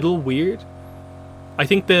is a little weird. I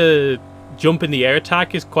think the jump in the air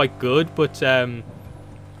attack is quite good, but at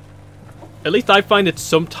least I find it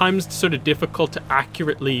sometimes sort of difficult to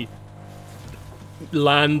accurately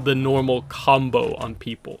land the normal combo on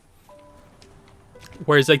people.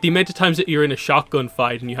 Whereas like the amount of times that you're in a shotgun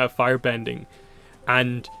fight and you have firebending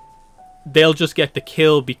and they'll just get the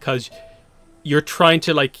kill because you're trying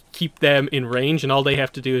to like keep them in range and all they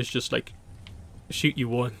have to do is just like shoot you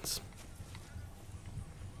once.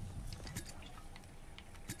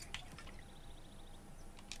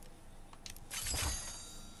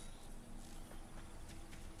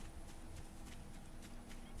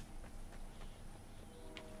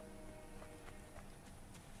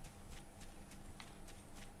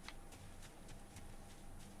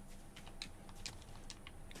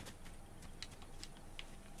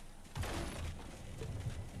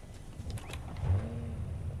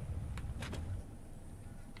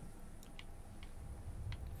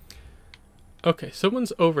 Okay,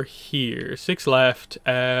 someone's over here. 6 left.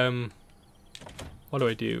 What do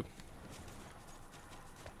I do?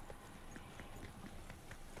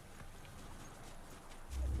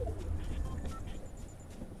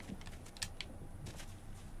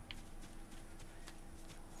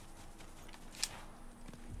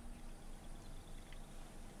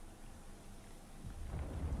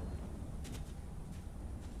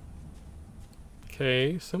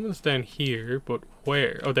 Okay, someone's down here, but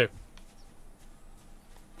where? Oh, there.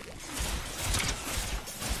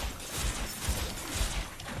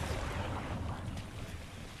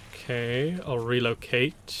 Okay, I'll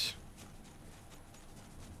relocate.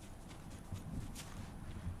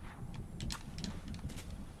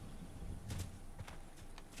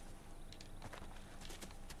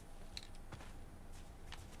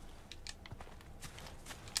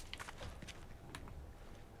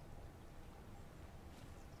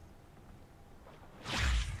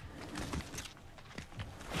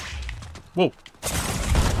 Whoa.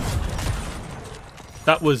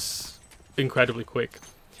 That was incredibly quick.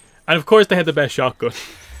 And of course they had the best shotgun.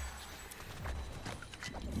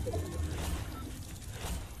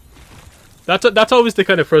 That's always the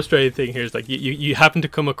kind of frustrating thing here, is like you happen to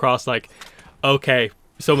come across like, okay,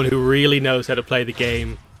 someone who really knows how to play the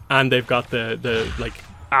game and they've got the like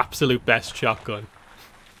absolute best shotgun.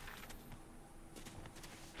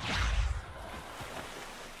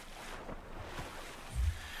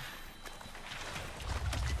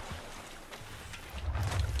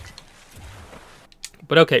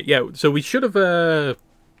 But okay, yeah, so we should have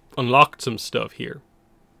unlocked some stuff here.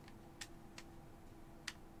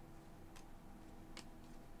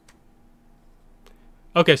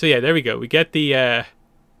 Okay, so yeah, there we go. We get the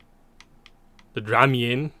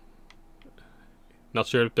Dramien. Not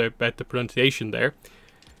sure about the pronunciation there.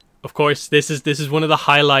 Of course, this is one of the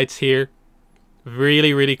highlights here.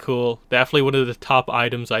 Really, really cool. Definitely one of the top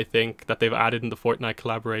items, I think, that they've added in the Fortnite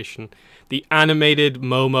collaboration. The animated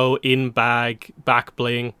Momo in-bag back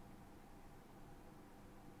bling.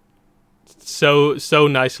 So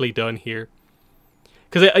nicely done here.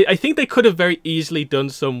 Because I think they could have very easily done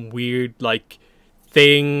some weird, like,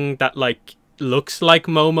 thing that, like, looks like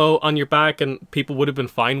Momo on your back and people would have been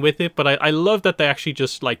fine with it. But I love that they actually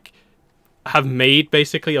just, like, have made,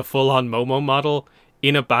 basically, a full-on Momo model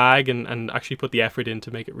in a bag and actually put the effort in to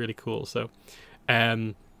make it really cool. So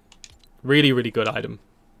really, really good item.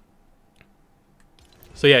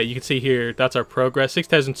 So yeah, you can see here, that's our progress,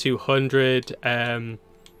 6,200.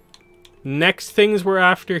 Next things we're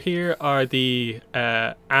after here are the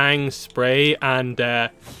Ang spray and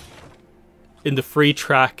in the free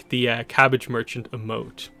track, the Cabbage Merchant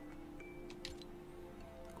emote,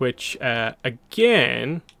 which,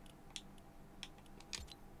 again,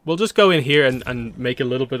 we'll just go in here and make a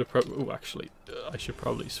little bit of oh, actually, I should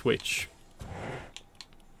probably switch.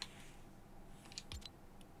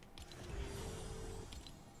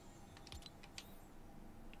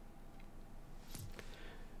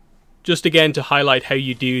 Just again to highlight how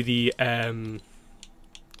you do the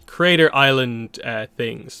Crater Island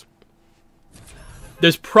things.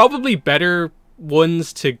 There's probably better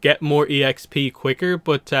ones to get more EXP quicker,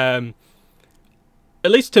 but at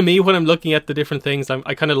least to me, when I'm looking at the different things,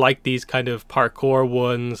 I kind of like these kind of parkour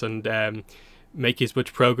ones and make as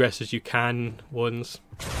much progress as you can ones.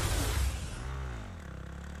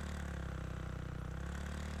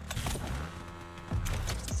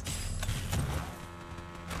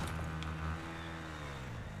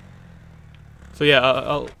 So yeah,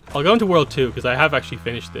 I'll go into World 2 because I have actually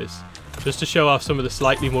finished this, just to show off some of the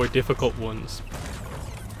slightly more difficult ones.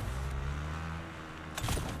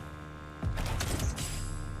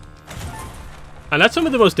 And that's some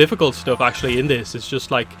of the most difficult stuff actually in this, is just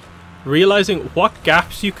like realizing what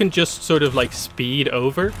gaps you can just sort of like speed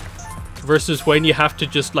over versus when you have to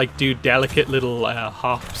just like do delicate little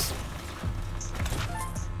hops.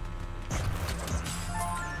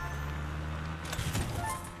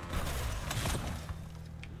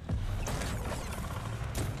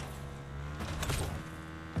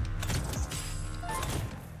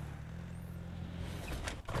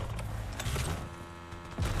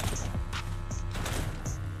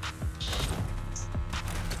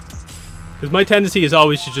 Because my tendency is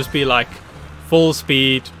always to just be like, full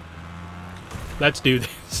speed, let's do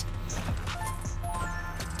this.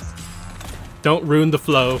 Don't ruin the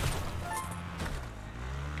flow.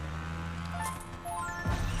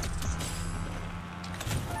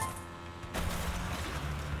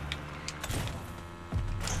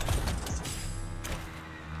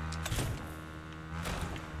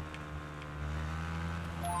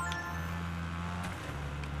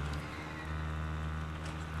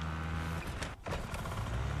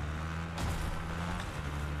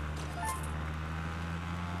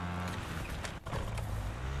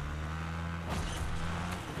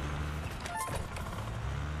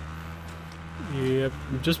 Yep,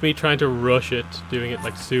 just me trying to rush it, doing it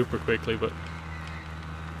like super quickly, but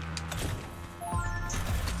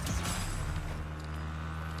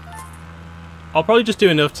I'll probably just do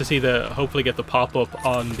enough to see hopefully get the pop-up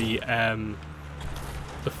on the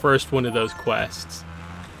first one of those quests.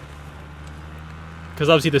 Because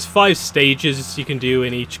obviously there's 5 stages you can do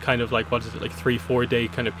in each kind of like, what is it, like 3-4 day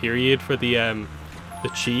kind of period for the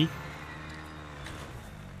chi.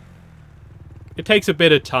 It takes a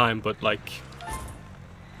bit of time, but like,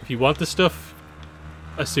 if you want the stuff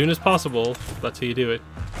as soon as possible, that's how you do it.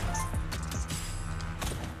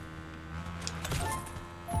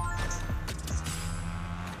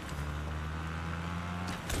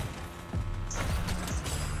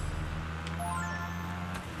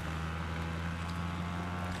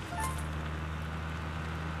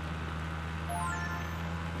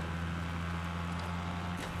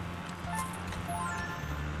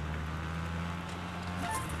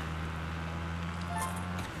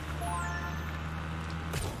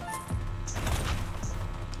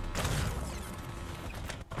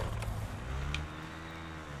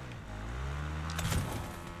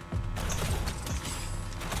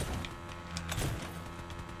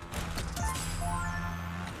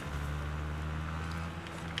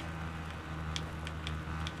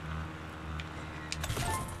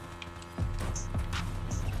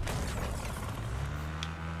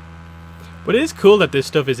 But it is cool that this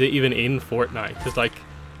stuff is even in Fortnite, because like,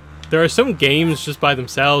 there are some games just by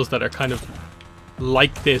themselves that are kind of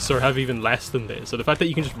like this or have even less than this. So the fact that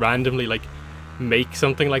you can just randomly like make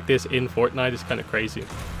something like this in Fortnite is kind of crazy.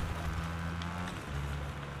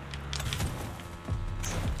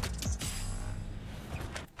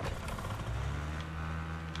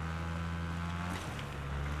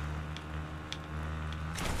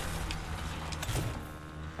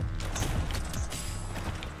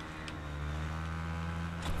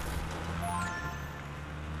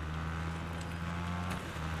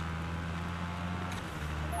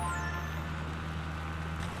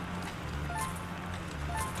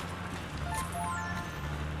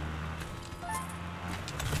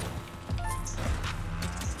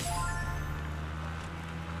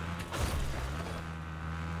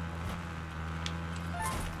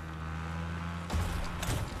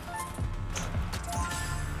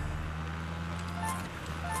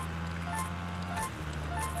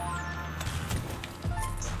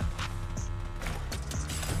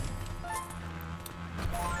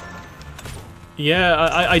 Yeah,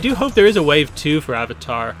 I do hope there is a wave 2 for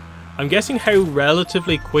Avatar. I'm guessing how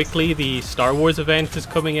relatively quickly the Star Wars event is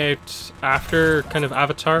coming out after kind of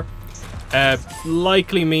Avatar.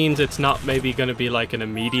 Likely means it's not maybe going to be like an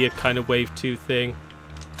immediate kind of Wave 2 thing.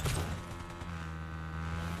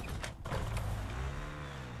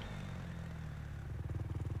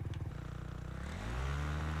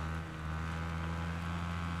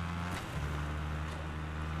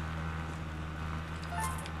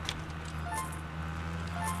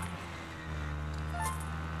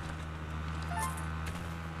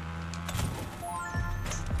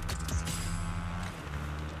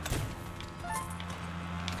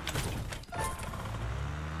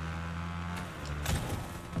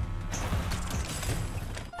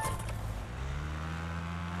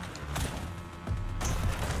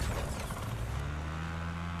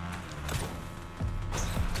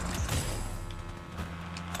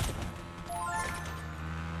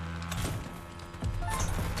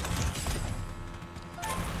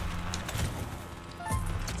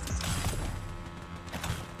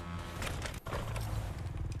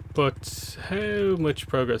 But how much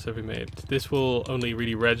progress have we made? This will only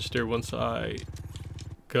really register once I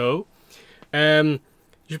go. You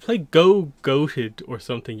should play Go Goated or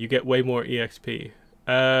something. You get way more EXP.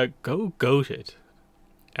 Go Goated.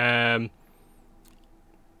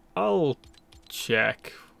 I'll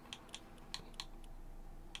check.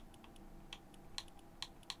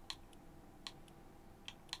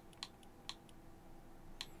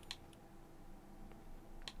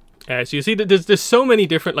 So you see that there's so many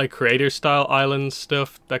different like creator style islands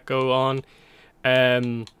stuff that go on,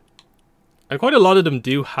 and quite a lot of them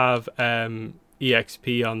do have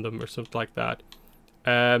EXP on them or something like that.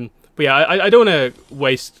 But yeah, I don't want to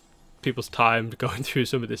waste people's time going through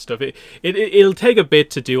some of this stuff. It'll take a bit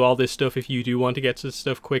to do all this stuff if you do want to get to the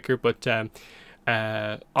stuff quicker. But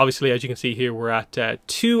obviously, as you can see here, we're at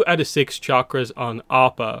 2 out of 6 chakras on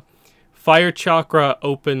APLA. Fire chakra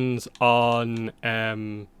opens on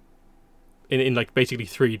in like basically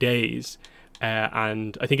 3 days,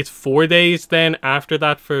 and I think it's 4 days then after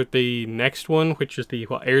that for the next one, which is the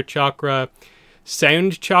Earth Chakra.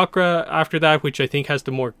 Sound chakra after that, which I think has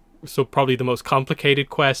probably the most complicated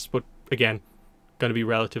quest, but again, going to be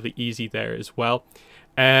relatively easy there as well.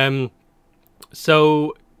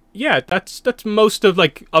 So yeah, that's most of,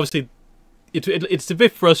 like, obviously it's a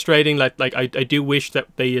bit frustrating. Like I do wish that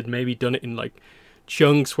they had maybe done it in like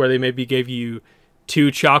chunks where they maybe gave you 2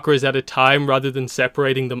 chakras at a time rather than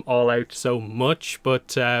separating them all out so much,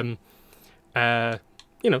 but you know,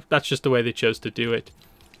 that's just the way they chose to do it.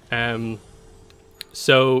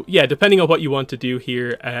 So yeah, depending on what you want to do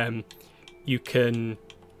here, you can,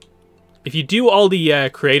 if you do all the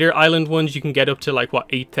creator island ones, you can get up to like what,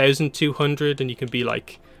 8,200, and you can be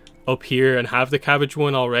like up here and have the cabbage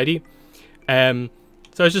one already. So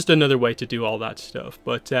it's just another way to do all that stuff.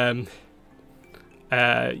 But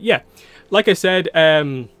yeah, like I said, I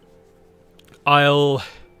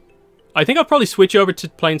think I'll probably switch over to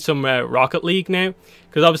playing some Rocket League now,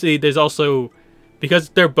 because obviously there's also, because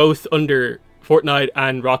they're both under Fortnite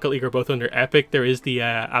and Rocket League are both under Epic, there is the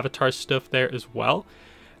Avatar stuff there as well.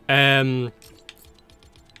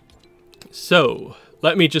 So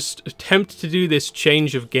let me just attempt to do this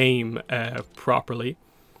change of game properly.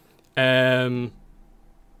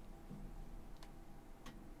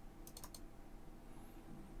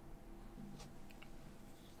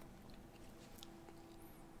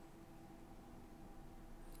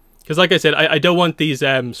 Because like I said, I don't want these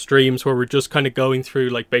streams where we're just kind of going through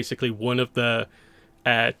like basically one of the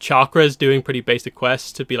chakras doing pretty basic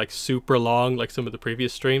quests to be like super long like some of the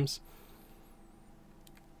previous streams.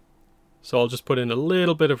 So I'll just put in a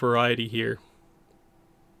little bit of variety here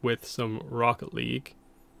with some Rocket League,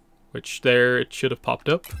 which there it should have popped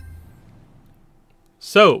up.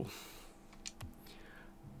 So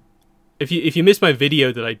if you missed my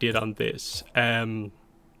video that I did on this,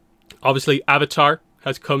 obviously Avatar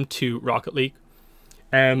has come to Rocket League.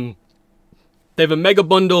 They have a mega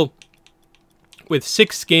bundle with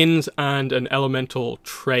 6 skins and an elemental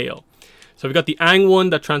trail. So we've got the Aang one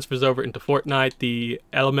that transfers over into Fortnite, the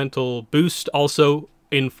elemental boost also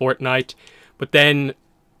in Fortnite, but then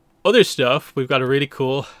other stuff, we've got a really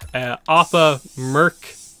cool Appa Merc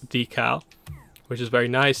decal, which is very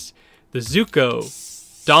nice. The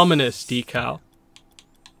Zuko Dominus decal.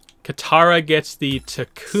 Katara gets the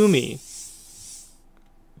Takumi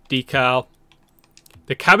decal.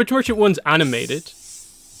 The Cabbage Merchant one's animated.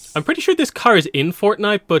 I'm pretty sure this car is in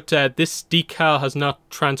Fortnite, but this decal has not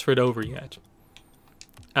transferred over yet.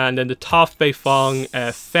 And then the Toph Beifong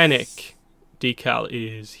Fennec decal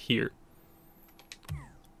is here.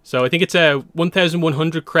 So I think it's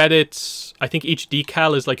 1,100 credits. I think each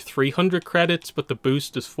decal is like 300 credits, but the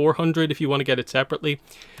boost is 400 if you want to get it separately.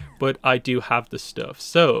 But I do have the stuff.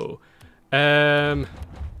 So, yeah,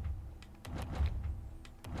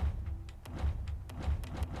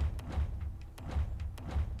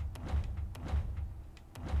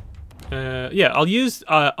 I'll use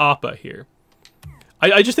APA here.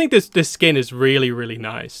 I just think this skin is really, really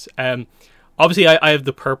nice. Obviously, I have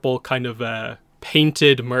the purple kind of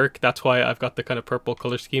painted merc. That's why I've got the kind of purple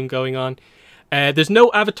color scheme going on. There's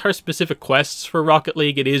no avatar-specific quests for Rocket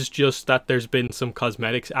League. It is just that there's been some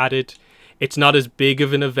cosmetics added. It's not as big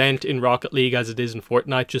of an event in Rocket League as it is in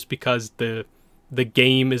Fortnite, just because the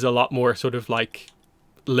game is a lot more sort of like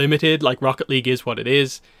limited. Like Rocket League is what it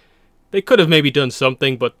is. They could have maybe done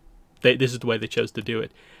something, but this is the way they chose to do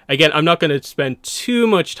it. Again, I'm not going to spend too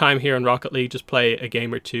much time here on Rocket League. Just play a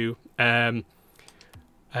game or two.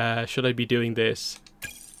 Should I be doing this?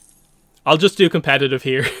 I'll just do competitive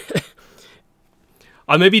here.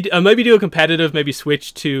 I'll maybe do a competitive. Maybe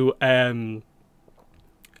switch to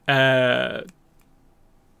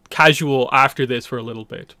casual after this for a little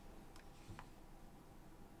bit.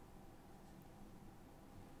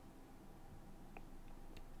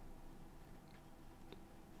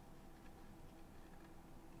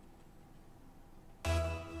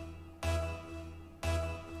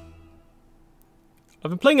 I've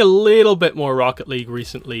been playing a little bit more Rocket League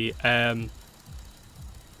recently. It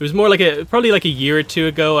was more like probably like a year or two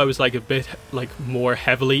ago. I was like a bit like more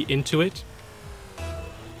heavily into it.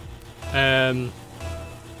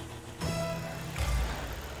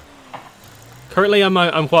 Currently,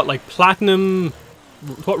 I'm what, like platinum?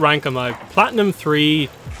 What rank am I? Platinum 3,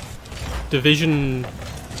 Division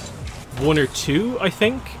 1 or 2, I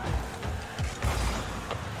think.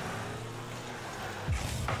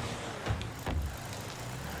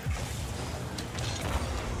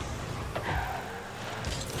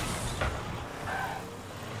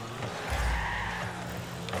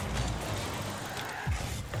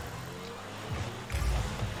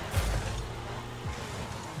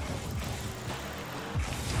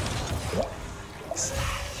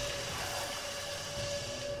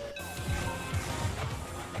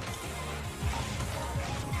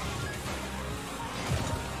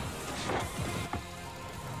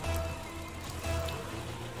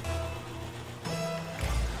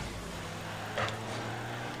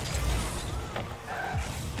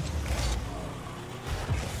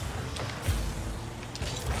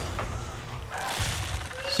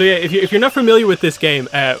 So yeah, if you're not familiar with this game,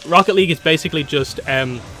 Rocket League is basically just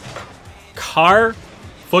car,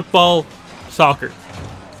 football, soccer,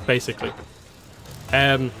 basically.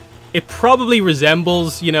 It probably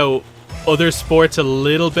resembles, you know, other sports a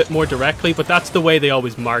little bit more directly, but that's the way they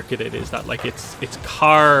always market it, is that like it's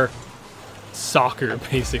car soccer,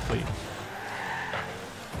 basically.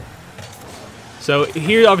 So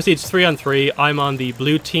here, obviously, it's 3-on-3. I'm on the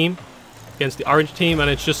blue team against the orange team, and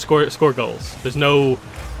it's just score goals. There's no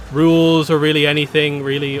rules or really anything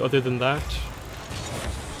really other than that.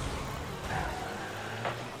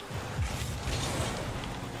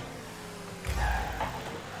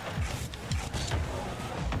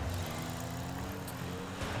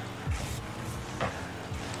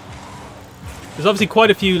 There's obviously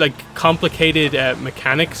quite a few like complicated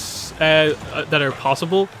mechanics that are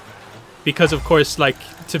possible, because of course, like,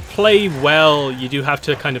 to play well you do have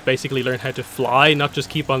to kind of basically learn how to fly, not just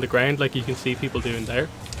keep on the ground like you can see people doing there.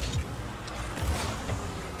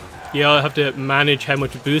 You have to manage how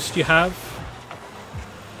much boost you have.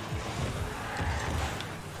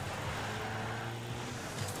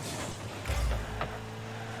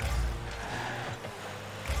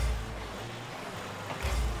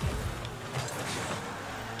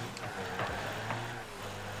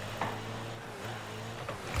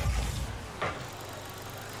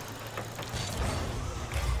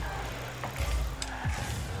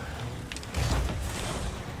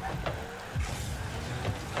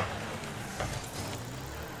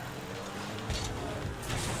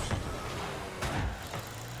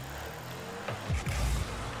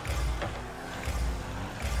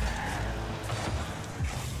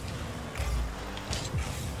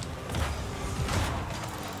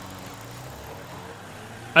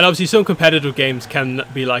 And obviously some competitive games can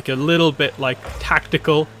be like a little bit like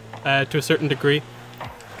tactical to a certain degree,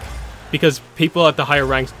 because people at the higher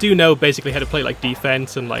ranks do know basically how to play like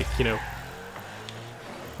defense and, like, you know,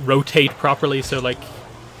 rotate properly, so like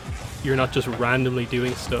you're not just randomly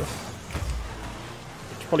doing stuff.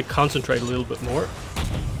 Should probably concentrate a little bit more,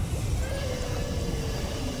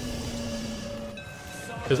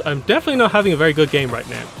 because I'm definitely not having a very good game right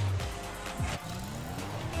now.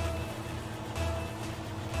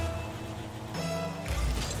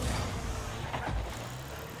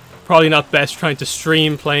 probably not best trying to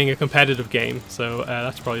stream playing a competitive game, so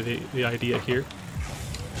that's probably the idea here.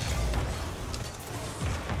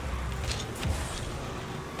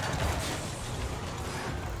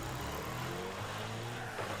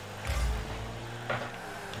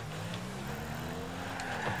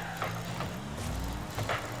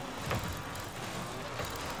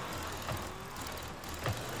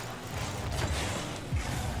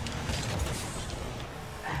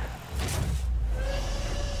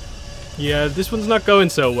 Yeah, this one's not going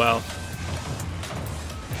so well.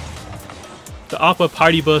 The ATLA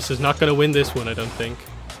party bus is not going to win this one, I don't think.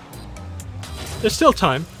 There's still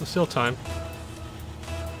time. There's still time.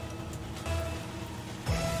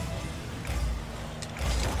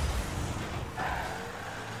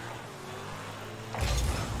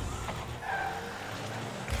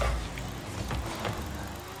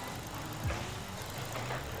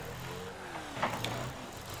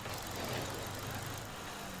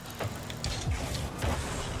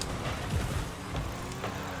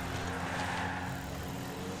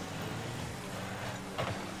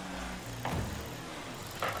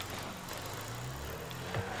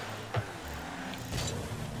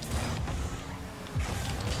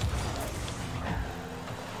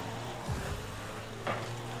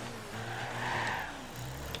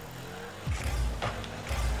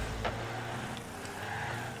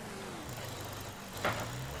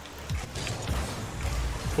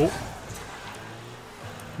 Oh.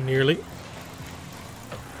 Nearly.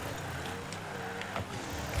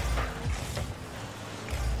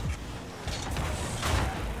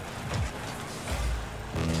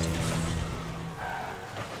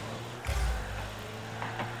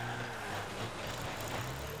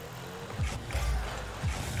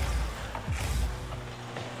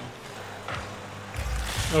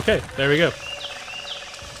 Okay, there we go.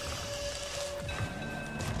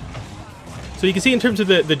 So you can see in terms of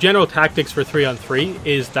the general tactics for 3-on-3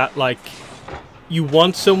 is that, like, you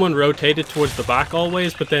want someone rotated towards the back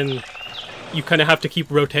always, but then you kind of have to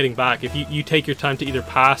keep rotating back. If you take your time to either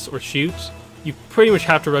pass or shoot, you pretty much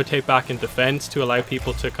have to rotate back in defense to allow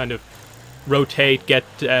people to kind of rotate, get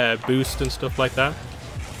boost and stuff like that.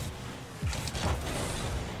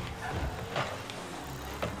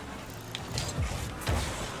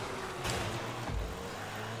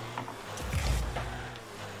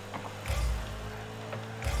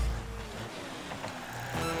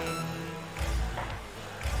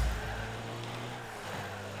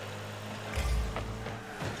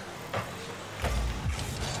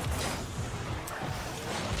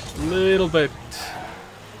 Little bit.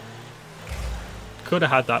 Could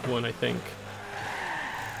have had that one, I think.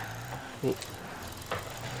 Whoa.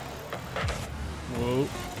 Whoa.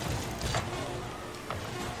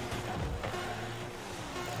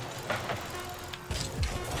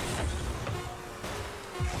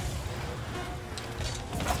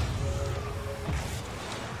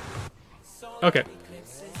 Okay.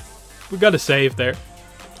 We got a save there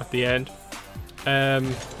at the end.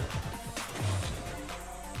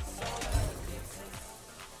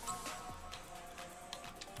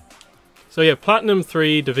 So yeah, Platinum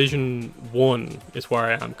 3 Division 1 is where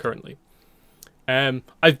I am currently.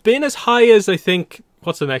 I've been as high as, I think,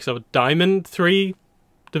 what's the next level? Diamond 3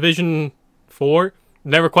 Division 4.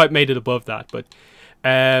 Never quite made it above that, but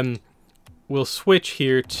we'll switch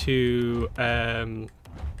here to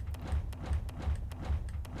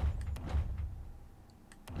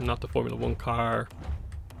not the Formula 1 car.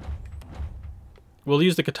 We'll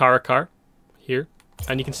use the Katara car here,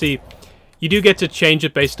 and you can see you do get to change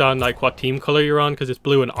it based on like what team color you're on, because it's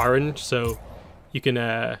blue and orange, so you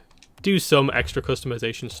can do some extra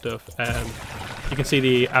customization stuff. You can see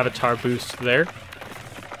the avatar boost there,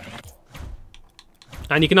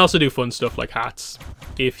 and you can also do fun stuff like hats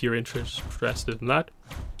if you're interested in that.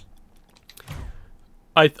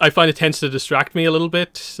 I find it tends to distract me a little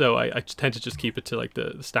bit, so I tend to just keep it to like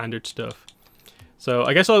the standard stuff. So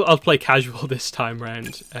I guess I'll play casual this time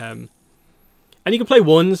round. And you can play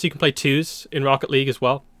 1s, you can play 2s in Rocket League as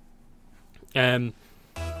well.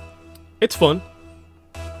 It's fun.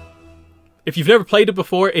 If you've never played it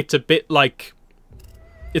before, it's a bit like...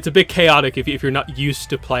 It's a bit chaotic if you're not used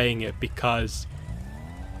to playing it, because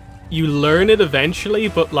you learn it eventually,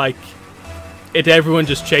 but like, it's everyone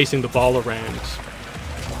just chasing the ball around.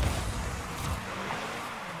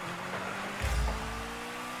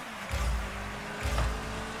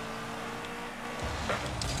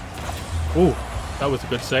 Ooh, that was a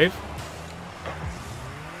good save.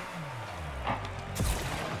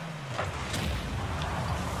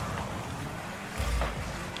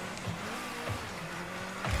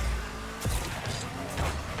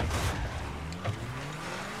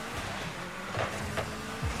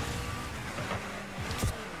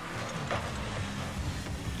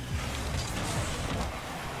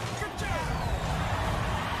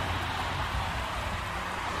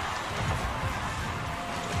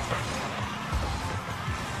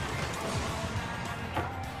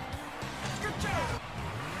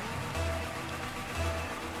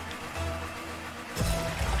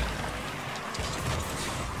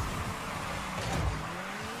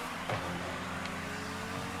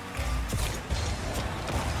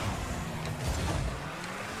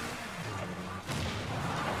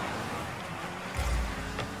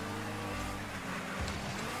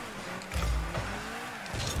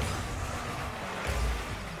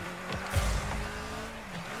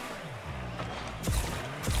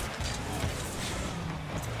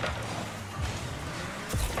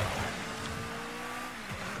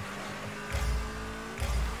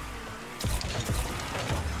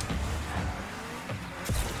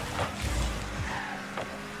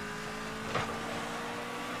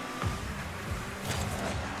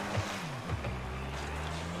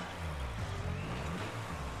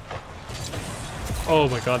 Oh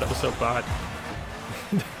my god, that was so bad.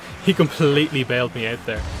 He completely bailed me out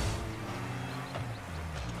there.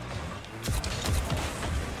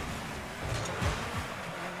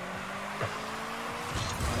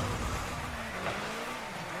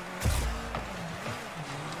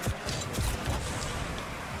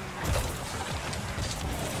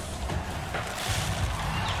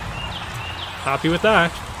 Happy with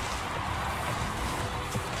that.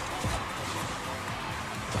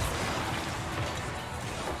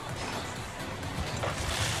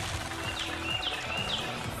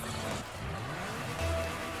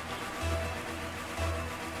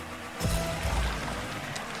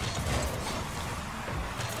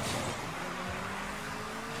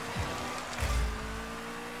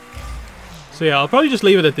 So yeah, I'll probably just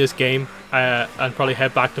leave it at this game and probably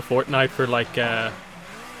head back to Fortnite for like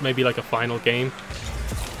maybe like a final game.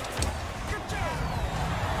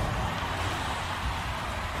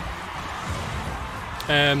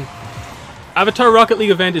 Avatar Rocket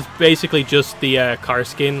League event is basically just the car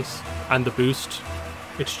skins and the boost.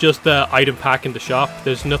 It's just the item pack in the shop.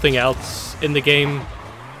 There's nothing else in the game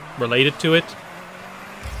related to it.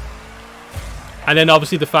 And then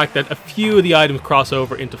obviously the fact that a few of the items cross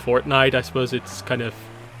over into Fortnite, I suppose it's kind of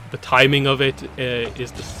the timing of it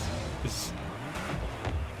is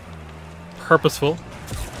purposeful.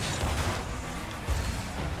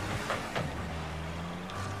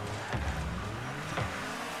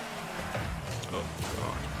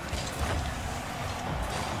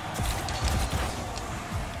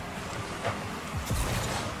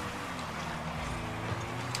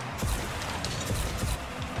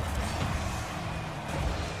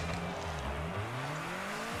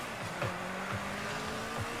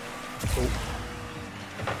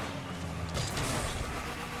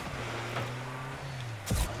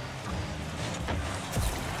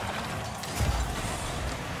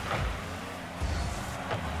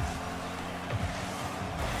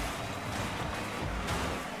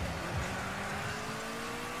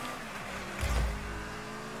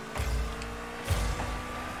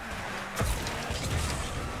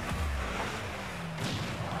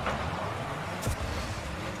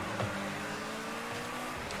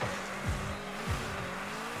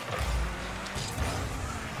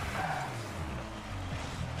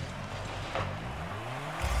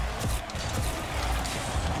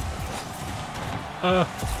 Oh god.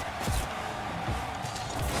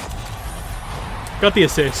 Got the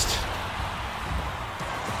assist.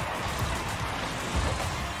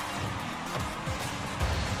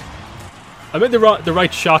 I made the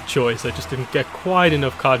right shot choice, I just didn't get quite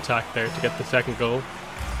enough contact there to get the second goal.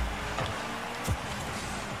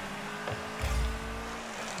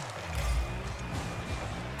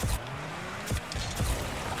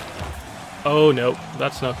 Oh no,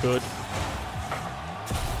 that's not good.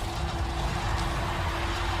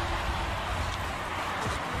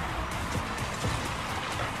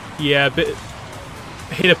 Yeah, but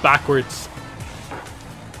hit it backwards.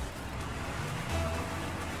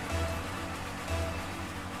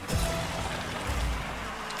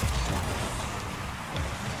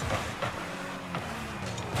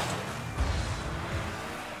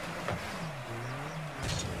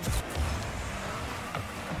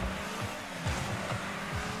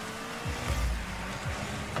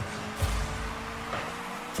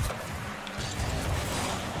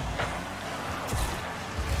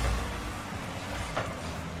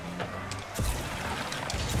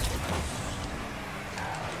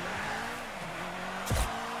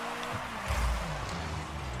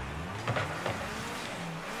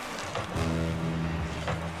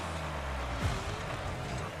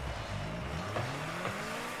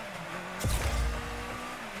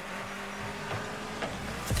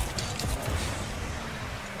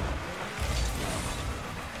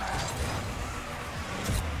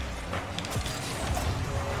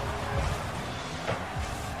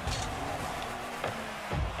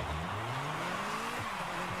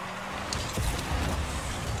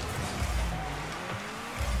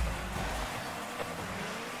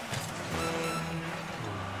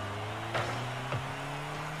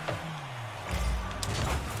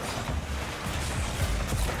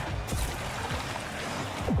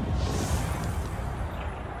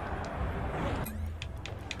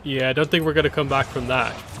 Yeah, I don't think we're going to come back from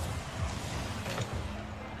that.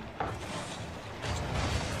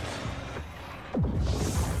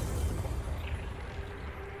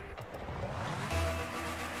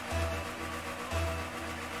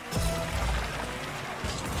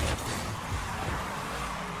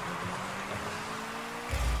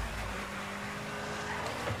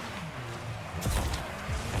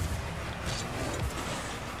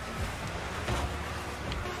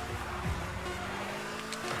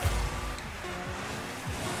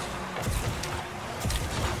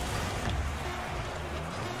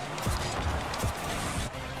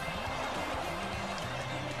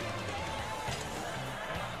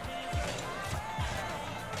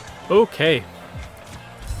 Okay.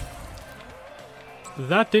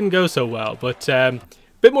 That didn't go so well, but a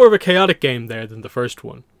bit more of a chaotic game there than the first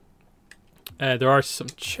one. There are some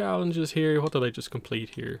challenges here. What did I just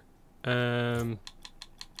complete here?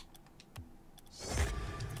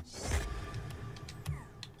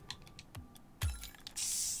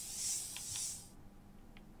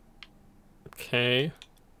 Okay.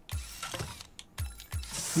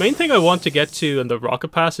 Main thing I want to get to in the Rocket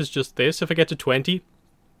Pass is just this. If I get to 20,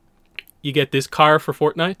 you get this car for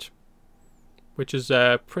Fortnite, which is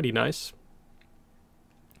pretty nice.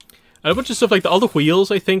 And a bunch of stuff like all the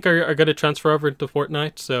wheels, I think, are going to transfer over into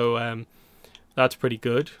Fortnite, so that's pretty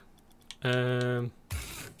good. That's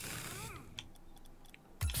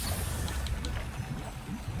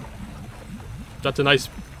a nice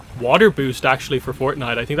water boost, actually, for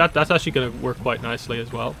Fortnite. I think that's actually going to work quite nicely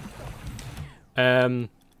as well.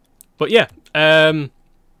 But yeah,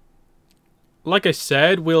 like I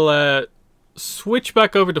said, we'll switch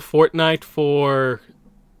back over to Fortnite for,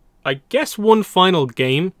 I guess, one final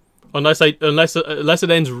game, unless it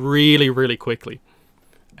ends really, really quickly.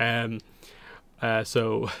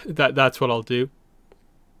 So that's what I'll do.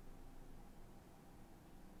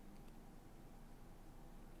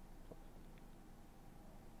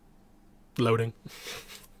 Loading.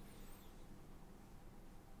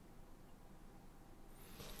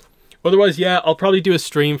 Otherwise, yeah, I'll probably do a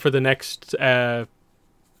stream for the next the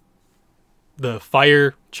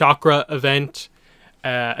Fire Chakra event.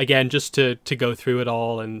 Again, just to go through it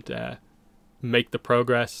all and make the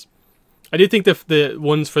progress. I do think the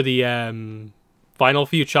ones for the final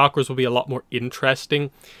few chakras will be a lot more interesting,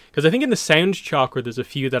 because I think in the Sound Chakra there's a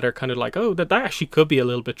few that are kind of like, oh, that actually could be a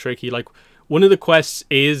little bit tricky. Like, one of the quests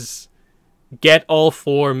is get all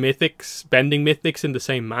 4 mythics, bending mythics, in the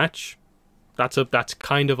same match. That's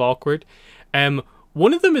kind of awkward.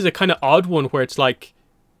 One of them is a kind of odd one where it's like,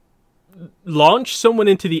 launch someone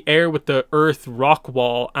into the air with the earth rock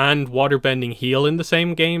wall and waterbending heal in the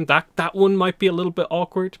same game. That one might be a little bit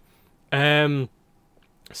awkward.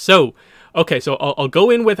 So okay, so I'll go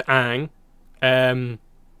in with Aang.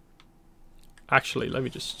 Actually, let me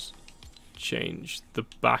just change the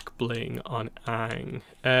back bling on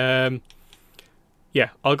Aang.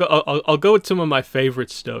 Yeah, I'll go with some of my favorite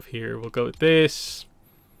stuff here. We'll go with this.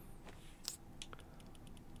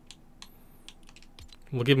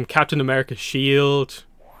 We'll give him Captain America's shield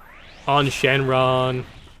on Shenron.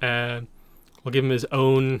 We'll give him his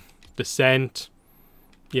own descent.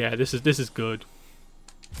 Yeah, this is good.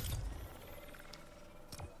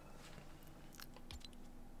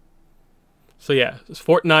 So yeah, this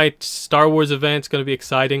Fortnite Star Wars event's going to be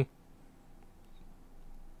exciting.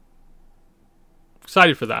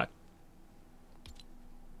 Excited for that.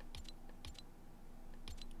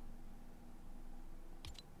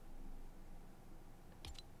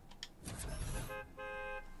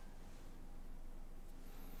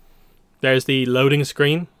 There's the loading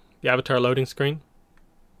screen, the avatar loading screen.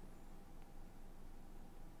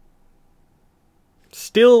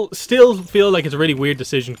 Still feel like it's a really weird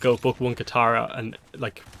decision to go book 1 Katara and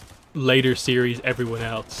like later series everyone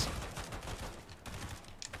else.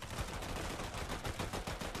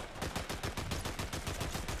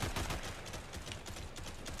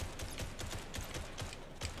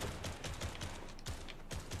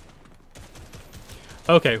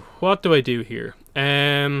 Okay, what do I do here?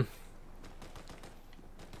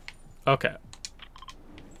 Okay.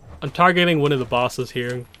 I'm targeting one of the bosses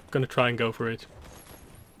here. I'm gonna try and go for it.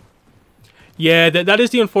 Yeah, that is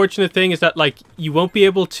the unfortunate thing, is that like you won't be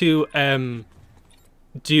able to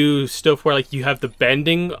do stuff where like you have the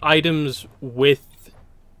bending items with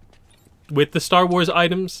the Star Wars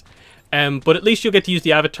items. But at least you'll get to use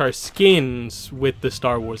the avatar skins with the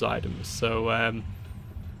Star Wars items. So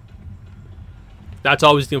that's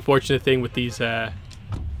always the unfortunate thing with these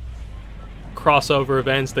crossover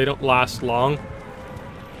events. They don't last long.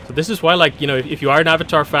 So this is why, like, you know, if you are an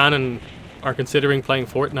Avatar fan and are considering playing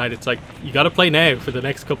Fortnite, it's like, you gotta play now for the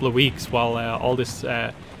next couple of weeks while all this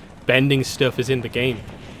bending stuff is in the game.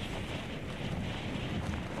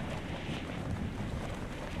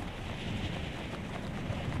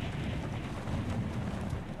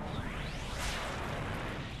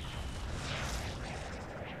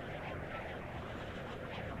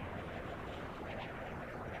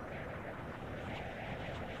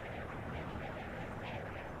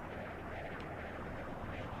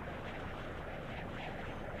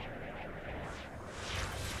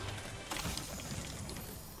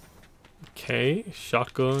 Okay,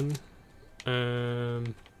 shotgun. Okay,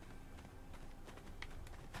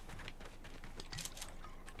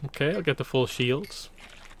 I'll get the full shields.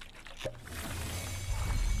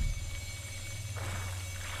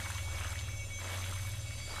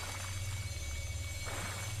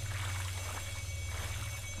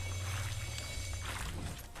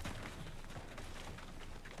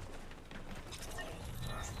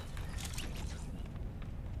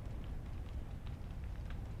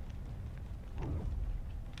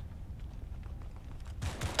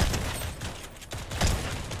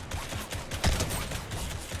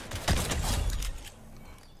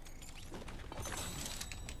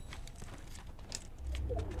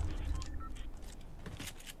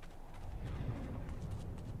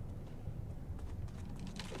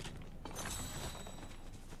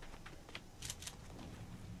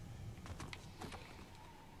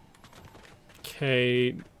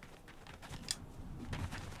 Okay.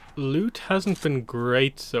 Loot hasn't been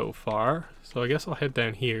great so far, so I guess I'll head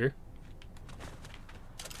down here.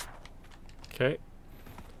 Okay.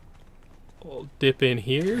 I'll dip in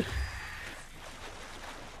here.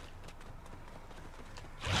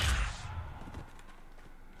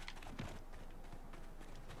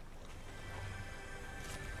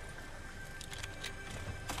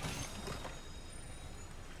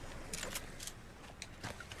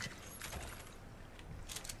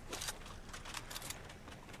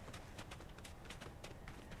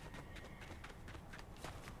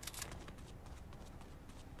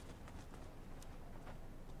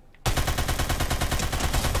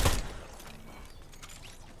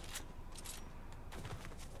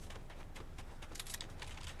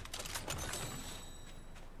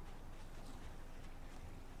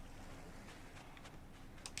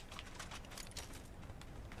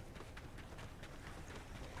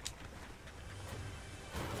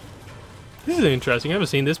 This is interesting. I haven't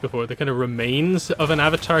seen this before. The kind of remains of an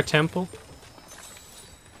avatar temple.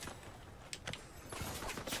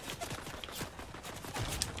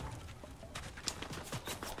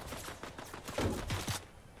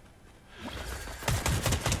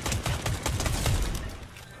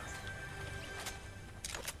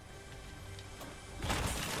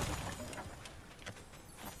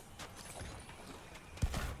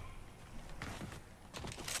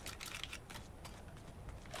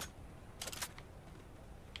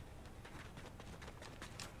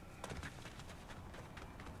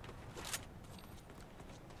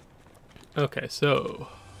 Okay, so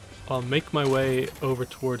I'll make my way over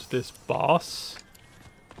towards this boss,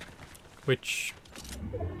 which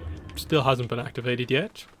still hasn't been activated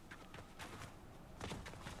yet.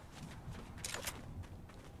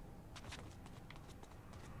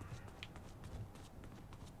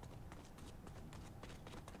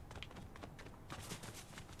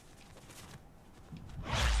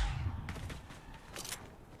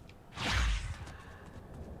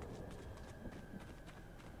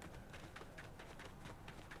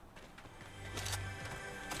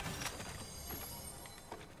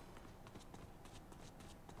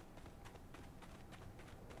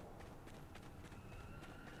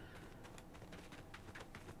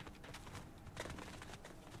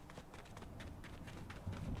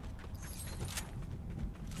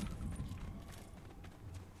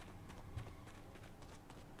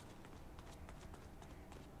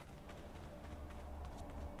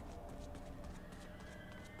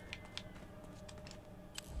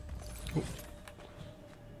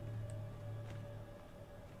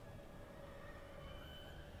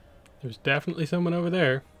 There's definitely someone over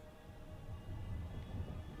there.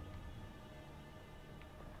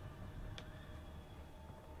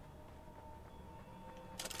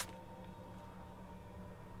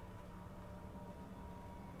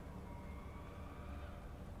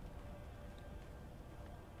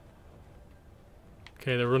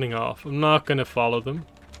 Okay, they're running off. I'm not going to follow them.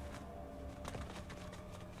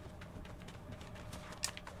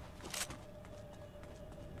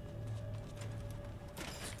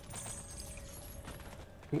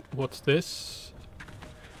 What's this?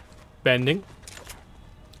 Bending.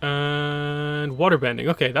 And water bending.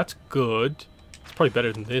 Okay, that's good. It's probably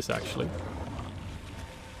better than this, actually.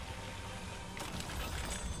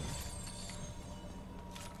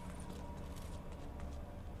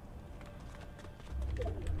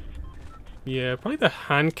 Yeah, probably the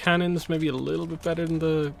hand cannon's maybe a little bit better than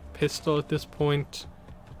the pistol at this point.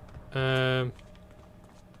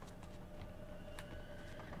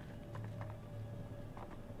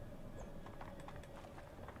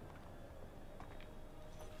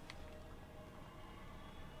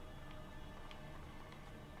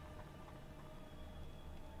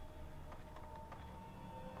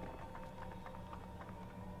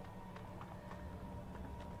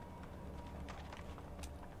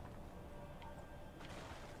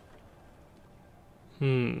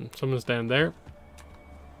 Someone's down there.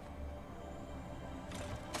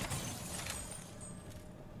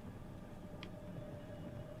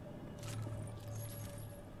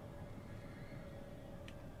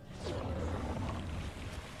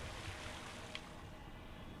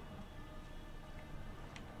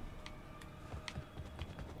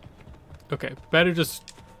 Okay, better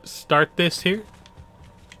just start this here.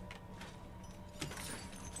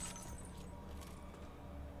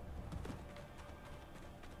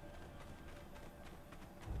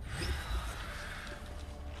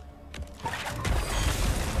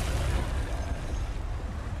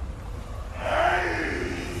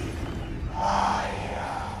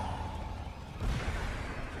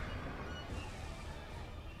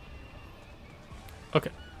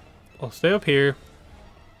 I'll stay up here.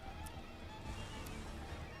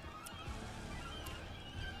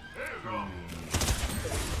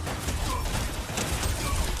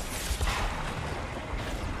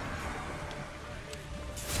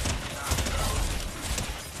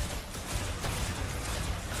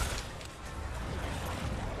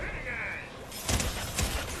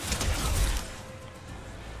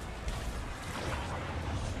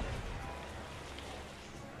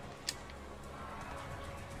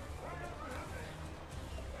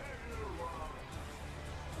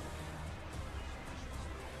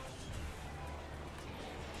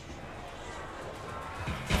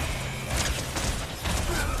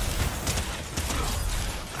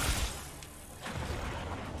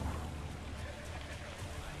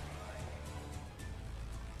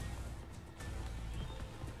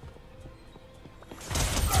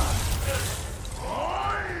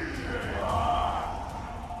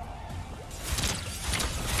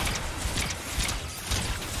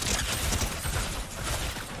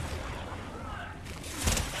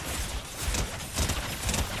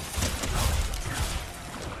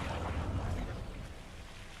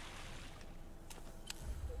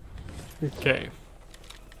 Okay.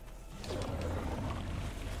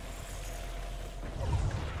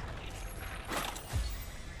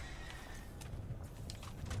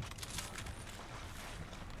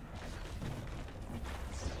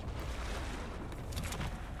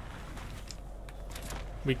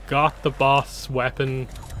 We got the boss weapon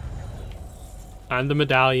and the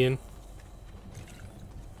medallion.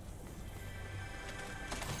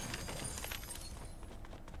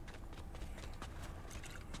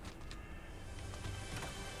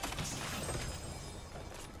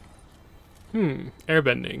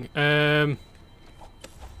 Airbending.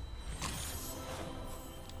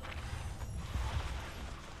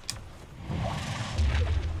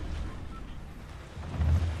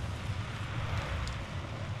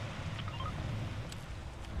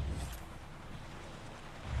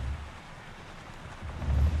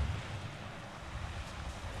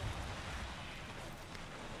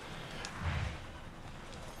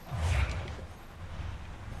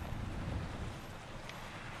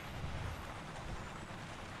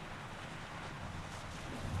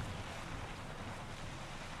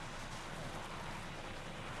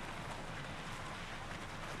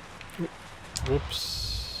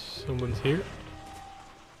 Whoops, someone's here.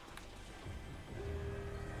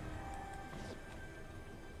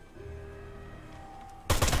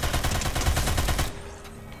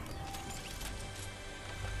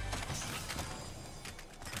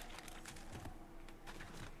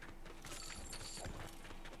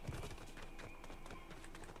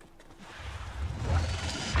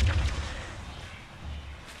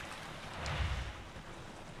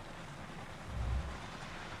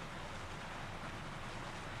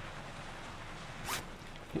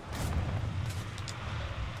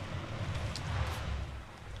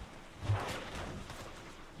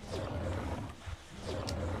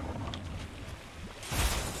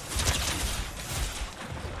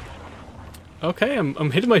 Okay,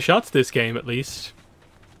 I'm hitting my shots this game at least.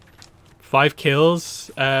 5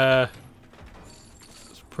 kills. It's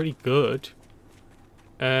pretty good.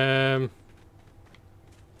 Okay,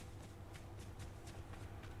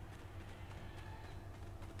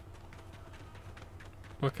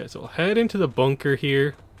 so we'll head into the bunker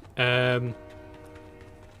here. Oh,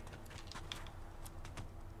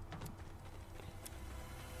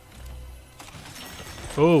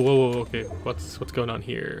 whoa, okay. What's going on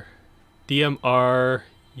here? DMR,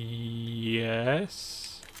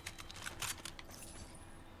 yes.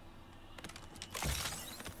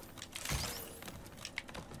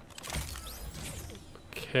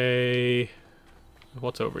 Okay,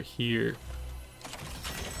 what's over here?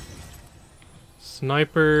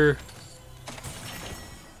 Sniper.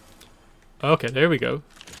 Okay, there we go.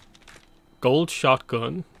 Gold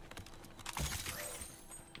shotgun.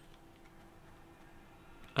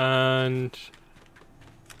 And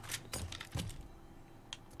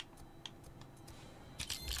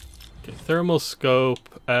okay, thermal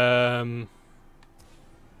scope,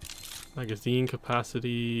 magazine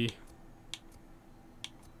capacity.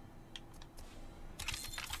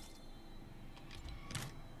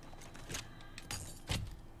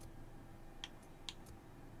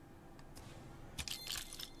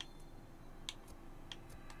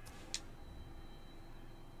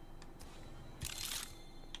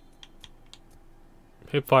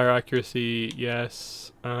 Hip fire accuracy,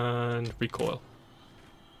 yes, and recoil.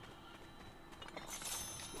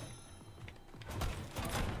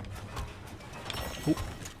 Ooh.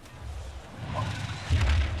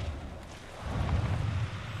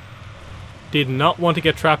 Did not want to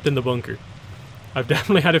get trapped in the bunker. I've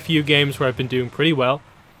definitely had a few games where I've been doing pretty well.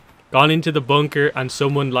 Gone into the bunker and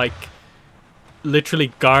someone like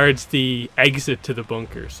literally guards the exit to the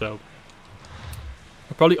bunker. So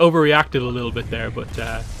I probably overreacted a little bit there, but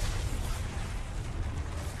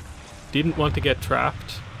didn't want to get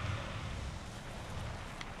trapped.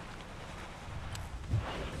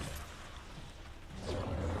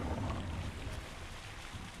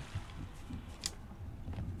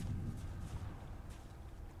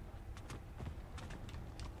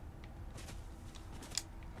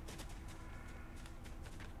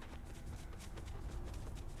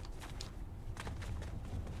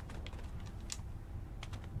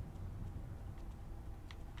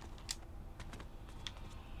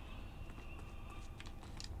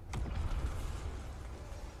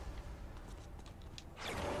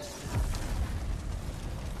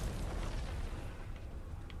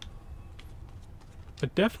 I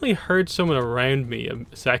definitely heard someone around me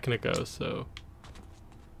a second ago, so...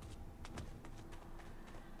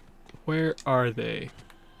 Where are they?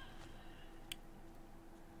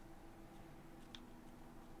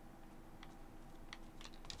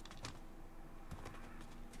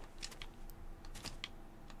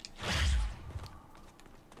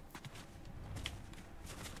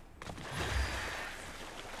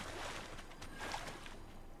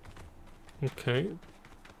 Okay,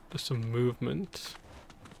 there's some movement.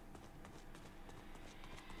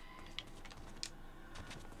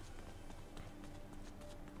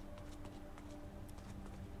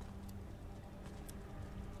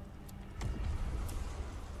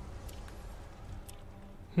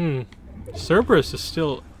 Cerberus is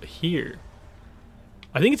still here.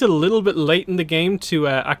 I think it's a little bit late in the game to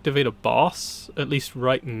activate a boss, at least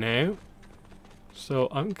right now. So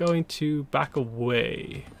I'm going to back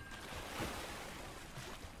away.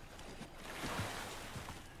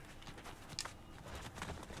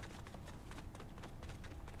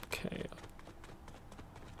 Okay.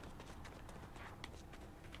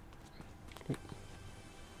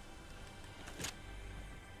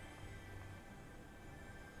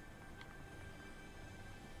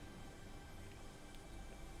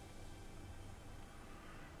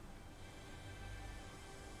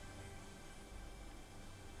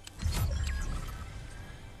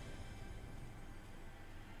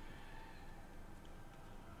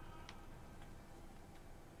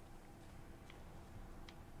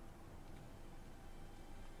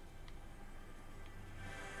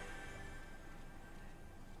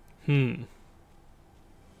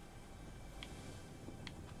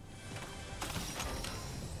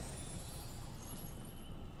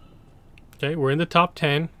 Okay, we're in the top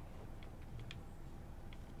 10.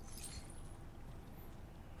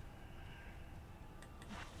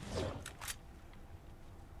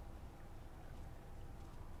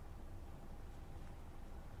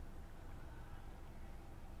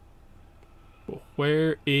 But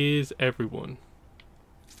where is everyone?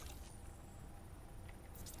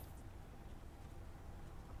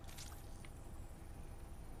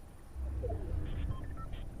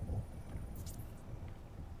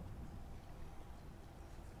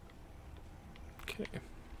 Okay.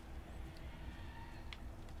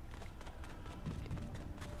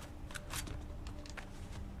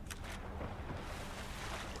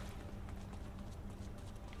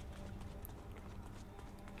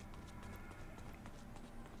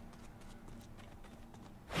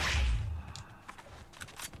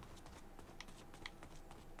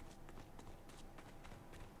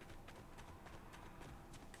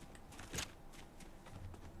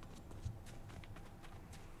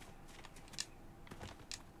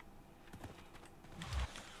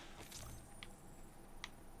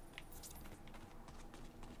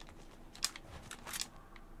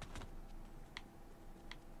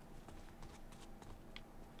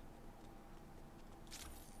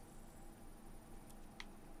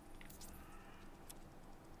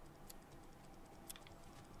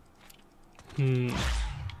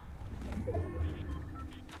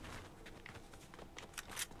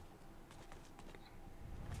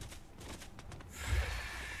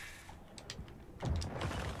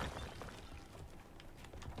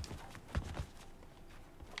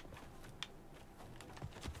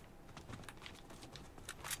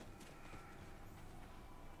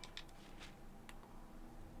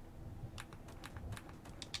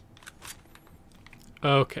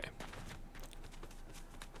 Okay.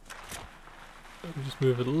 Let me just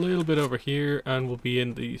move it a little bit over here and we'll be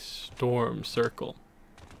in the storm circle.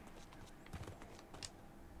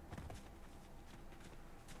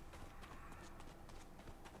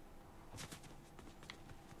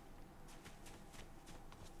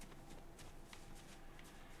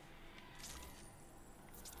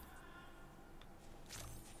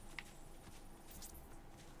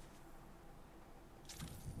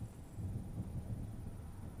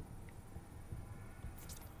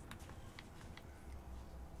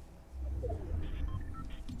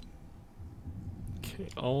 Okay,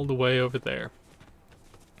 all the way over there.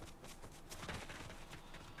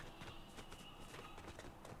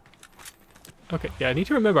 Okay, yeah, I need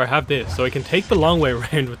to remember I have this, so I can take the long way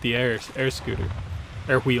around with the air scooter.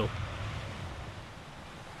 Air wheel.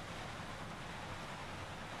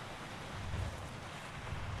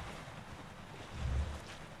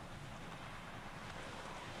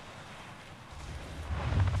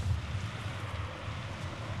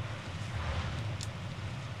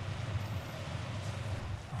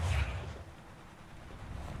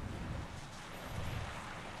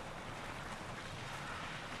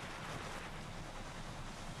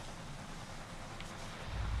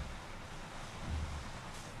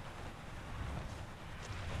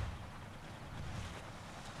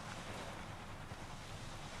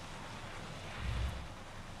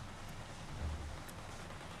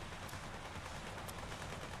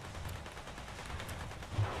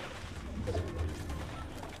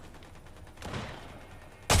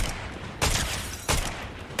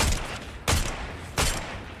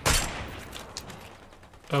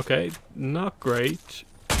 Okay, not great.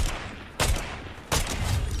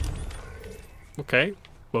 Okay,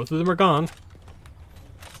 both of them are gone.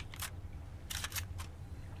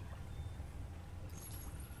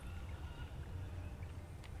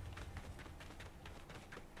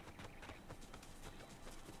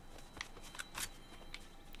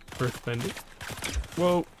 Earthbending.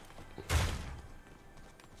 Whoa.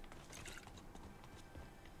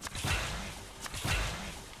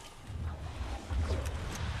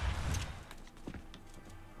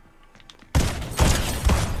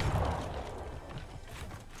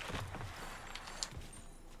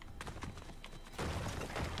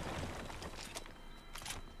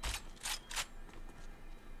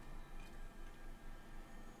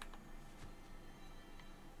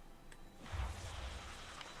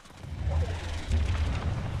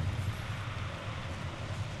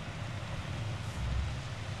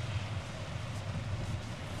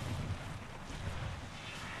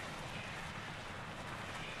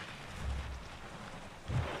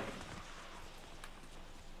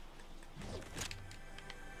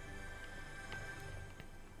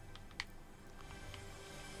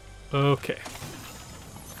 Okay.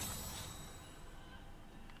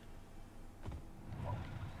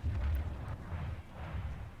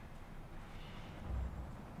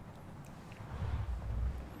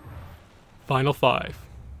 Final 5.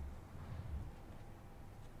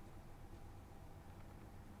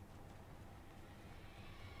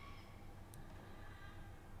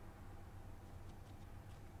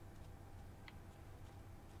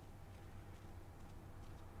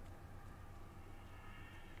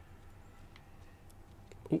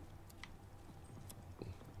 Ooh.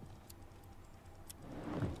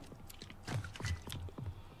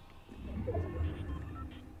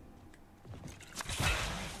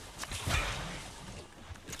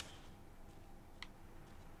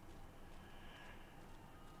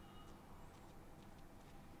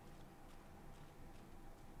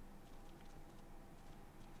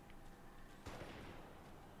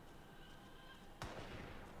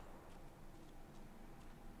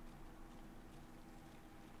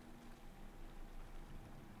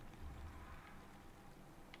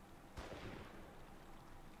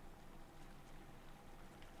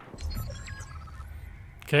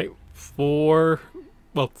 Okay,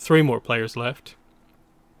 3 more players left.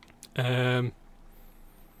 I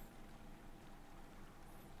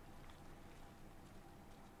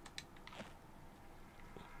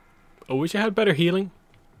wish I had better healing,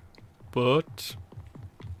 but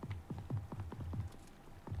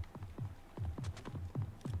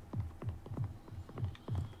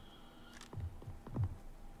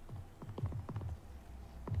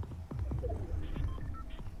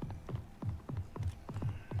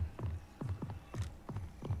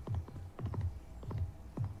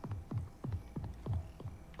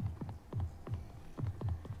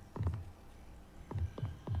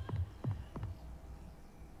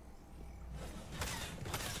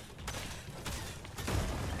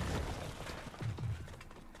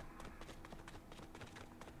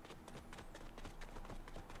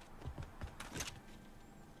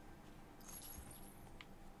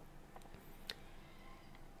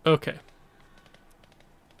okay.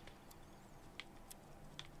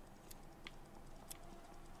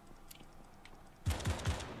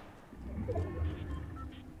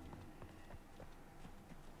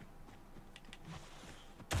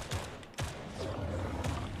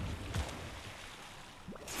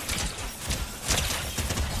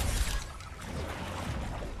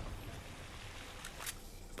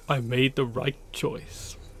 I made the right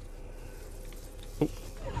choice. Oh.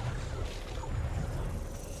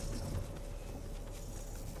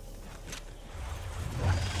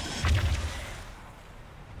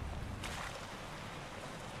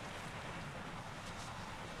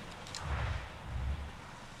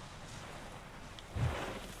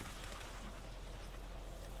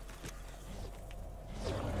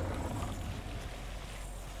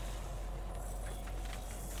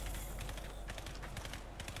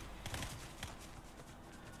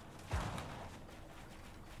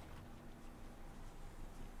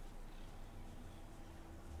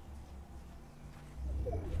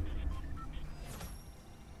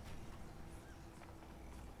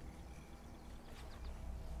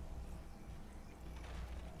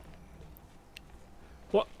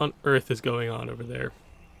 What on earth is going on over there?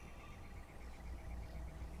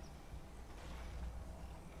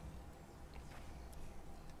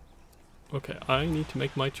 Okay, I need to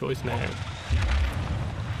make my choice now.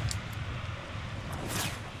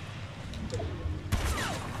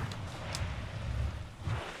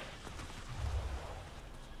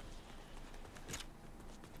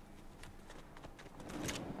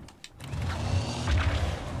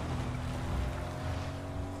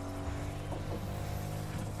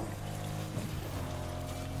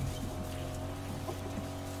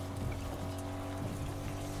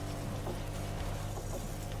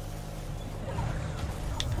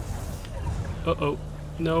 Uh-oh.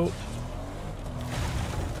 No.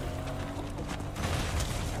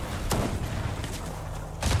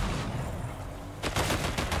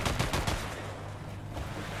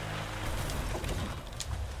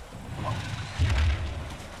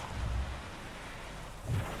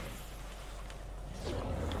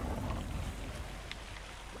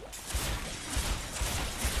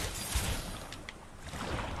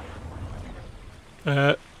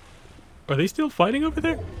 Are they still fighting over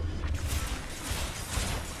there?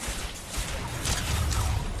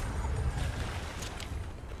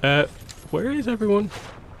 Where is everyone?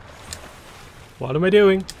 What am I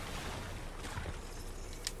doing?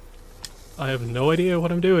 I have no idea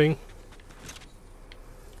what I'm doing.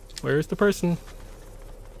 Where is the person?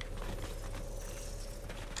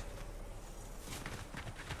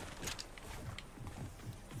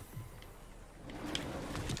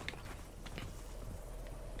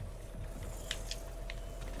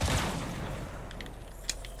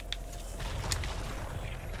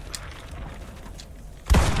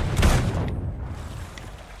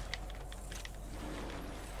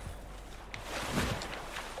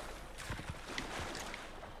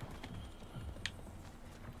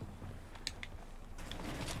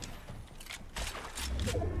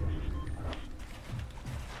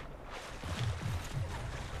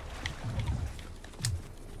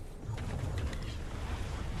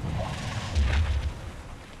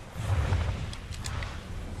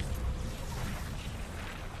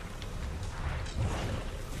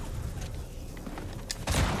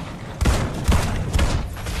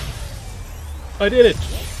 I did it!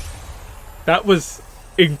 That was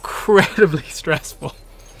incredibly stressful.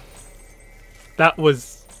 That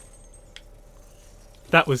was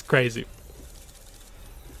crazy.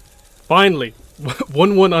 Finally,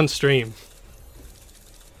 1-1 on stream.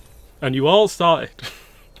 And you all saw it.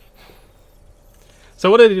 So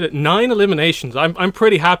what I did, 9 eliminations. I'm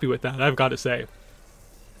pretty happy with that, I've got to say.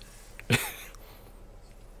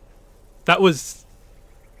 That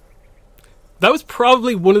was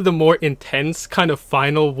probably one of the more intense kind of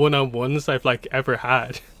final one-on-ones I've like ever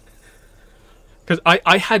had. Because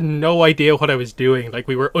I had no idea what I was doing. Like,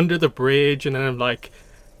 we were under the bridge and then I'm like,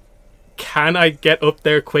 can I get up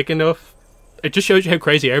there quick enough? It just shows you how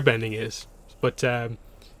crazy airbending is. But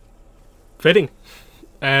fitting.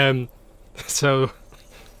 So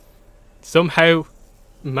somehow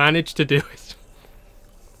managed to do it.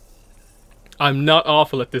 I'm not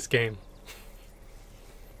awful at this game.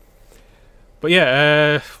 But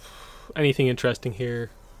yeah, anything interesting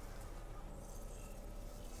here?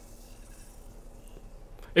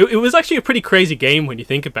 It was actually a pretty crazy game when you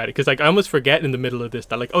think about it, because like I almost forget in the middle of this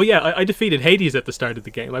that like, oh yeah, I defeated Hades at the start of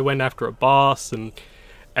the game. I went after a boss, and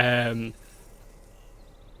there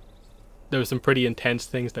was some pretty intense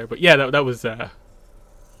things there. But yeah, that was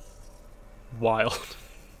wild.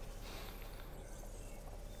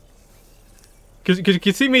 Because you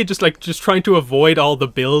can see me just trying to avoid all the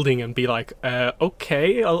building and be like,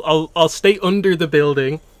 okay, I'll stay under the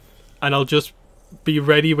building, and I'll just be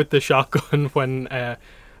ready with the shotgun when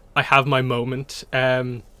I have my moment.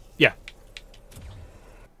 Yeah.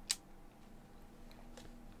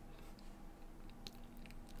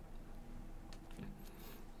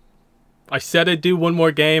 I said I'd do one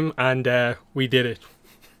more game, and we did it.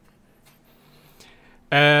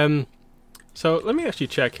 So let me actually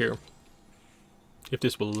check here if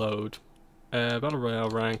this will load. Battle Royale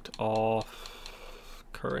ranked off,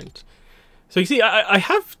 current. So you see,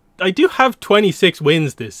 I do have 26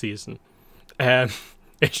 wins this season.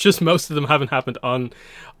 It's just most of them haven't happened on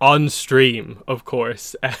stream, of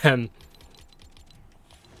course.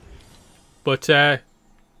 But yeah,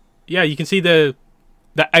 you can see the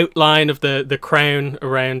outline of the crown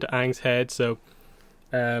around Aang's head. So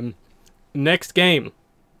next game,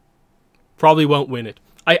 probably won't win it.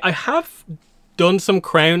 I have done some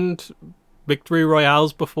crowned victory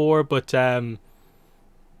royales before, but not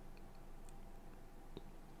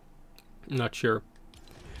sure.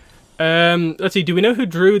 Let's see, do we know who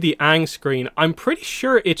drew the Aang screen? I'm pretty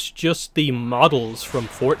sure it's just the models from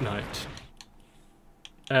Fortnite.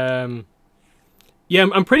 Yeah,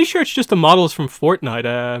 I'm pretty sure it's just the models from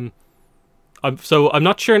Fortnite. So I'm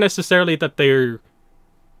not sure necessarily that there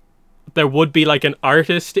would be like an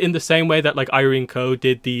artist in the same way that like Irene Co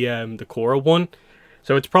did the Korra one.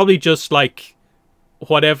 So it's probably just like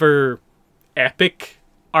whatever epic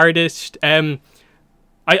artist.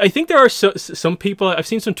 I think there are some people, I've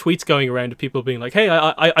seen some tweets going around of people being like, hey,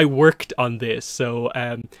 I worked on this. So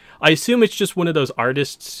I assume it's just one of those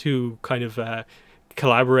artists who kind of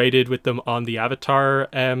collaborated with them on the Avatar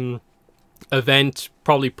event,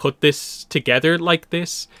 probably put this together like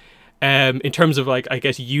this, in terms of like, I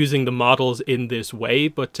guess, using the models in this way.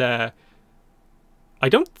 But I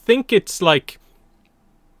don't think it's like,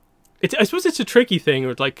 I suppose it's a tricky thing,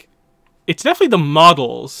 or like, it's definitely the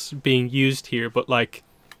models being used here, but like,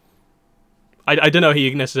 I don't know how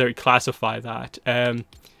you can necessarily classify that.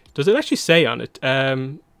 Does it actually say on it?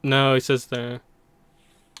 No, it says there.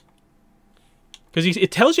 Because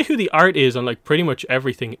it tells you who the art is on like pretty much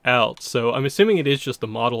everything else. So I'm assuming it is just the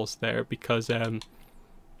models there, because where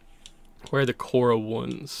are the Korra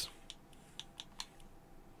ones?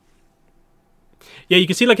 Yeah, you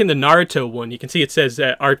can see like in the Naruto one, you can see it says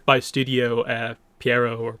art by Studio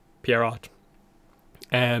Pierrot or Pierrot,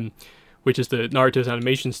 which is the Naruto's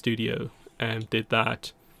animation studio. Did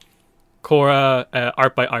that. Korra,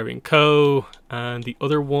 art by Irene Co, and the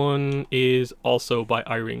other one is also by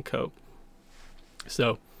Irene Co.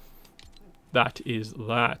 So that is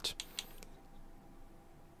that.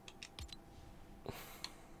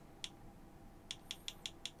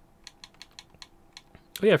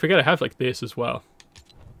 Oh yeah, I forget I have like this as well.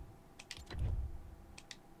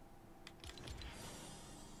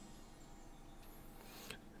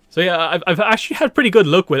 So yeah, I've actually had pretty good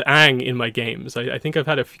luck with Aang in my games. I think I've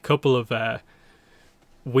had a couple of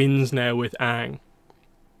wins now with Aang.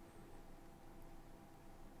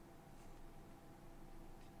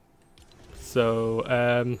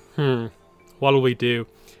 So, what'll we do?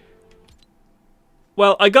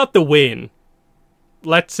 Well, I got the win.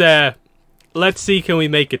 Let's see, can we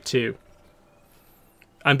make it 2?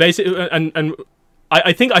 And basically, and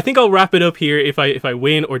I think I'll wrap it up here if I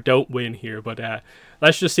win or don't win here. But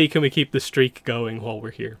let's just see, can we keep the streak going while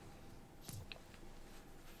we're here?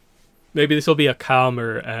 Maybe this will be a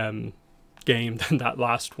calmer game than that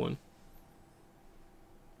last one.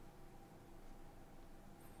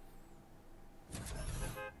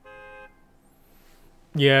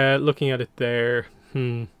 Yeah, looking at it there.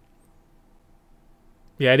 Yeah,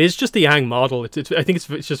 it is just the Aang model. I think it's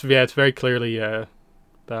just, yeah, it's very clearly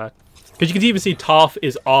that. Because you can even see Toph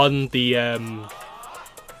is on the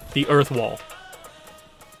Earth wall.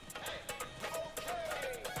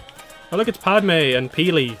 Oh look, it's Padme and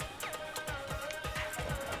Peely.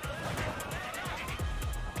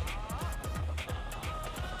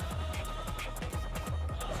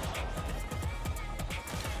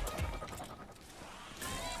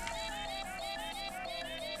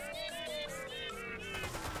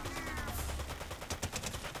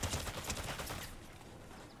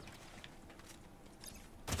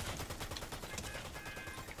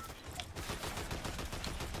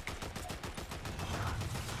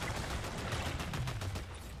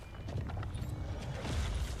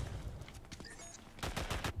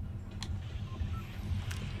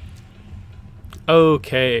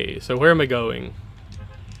 Okay, so where am I going?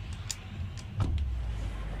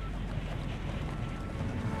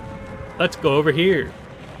 Let's go over here.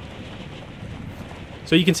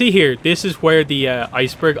 So you can see here, this is where the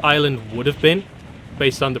iceberg island would have been,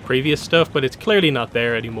 based on the previous stuff, but it's clearly not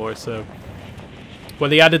there anymore. So when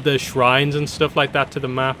they added the shrines and stuff like that to the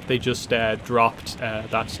map, they just dropped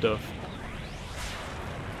that stuff.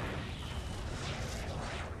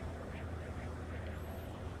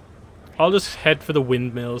 I'll just head for the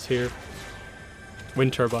windmills here.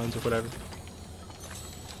 Wind turbines or whatever.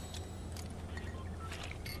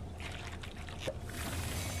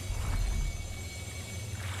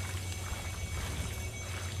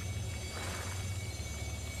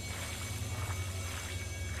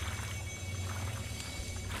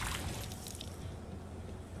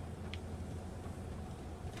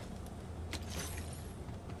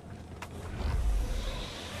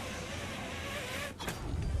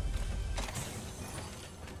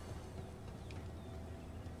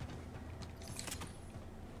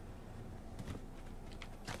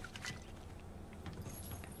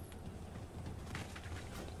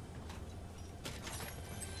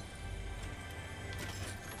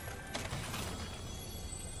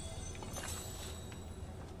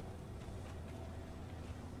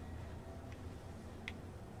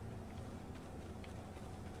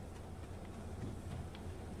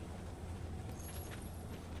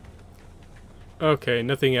 Okay,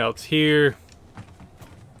 nothing else here.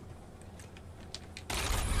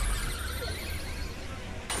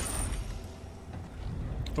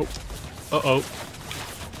 Oh. Uh-oh.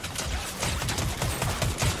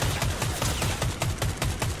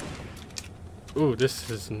 Ooh, this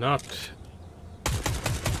is not...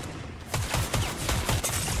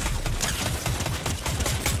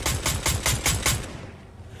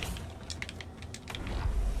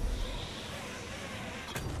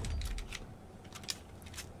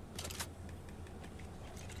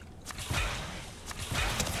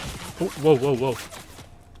 Oh, whoa, whoa, whoa.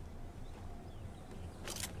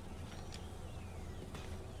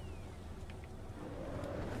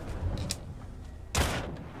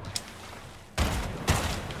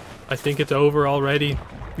 I think it's over already.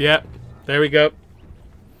 Yeah, there we go.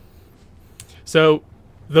 So,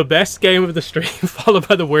 the best game of the stream, followed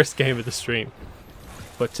by the worst game of the stream.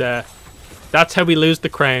 But, that's how we lose the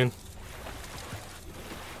crown.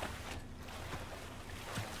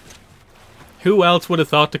 Who else would have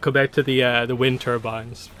thought to come out to the wind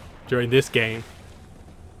turbines during this game?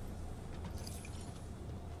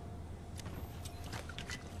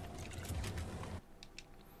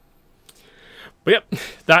 But yep,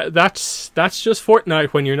 that's just Fortnite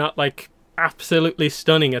when you're not like absolutely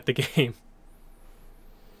stunning at the game.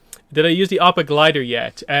 Did I use the ATLA glider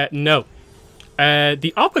yet? No.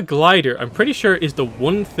 The ATLA glider, I'm pretty sure, is the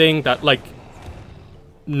one thing that like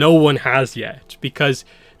no one has yet, because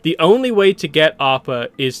the only way to get ATLA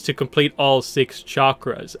is to complete all 6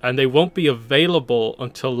 chakras, and they won't be available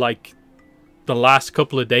until like the last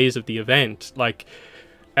couple of days of the event. Like,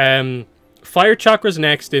 Fire Chakra's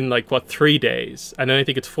next in like what, 3 days, and then I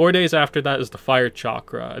think it's 4 days after that is the Fire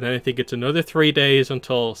Chakra, and then I think it's another 3 days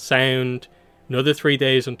until Sound, another 3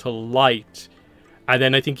 days until Light, and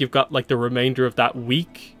then I think you've got like the remainder of that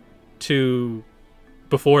week to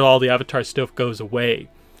before all the Avatar stuff goes away.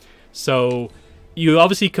 So you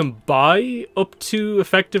obviously can buy up to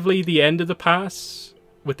effectively the end of the pass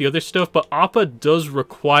with the other stuff, but APA does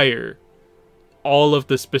require all of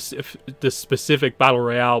the specific Battle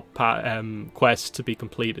Royale quests to be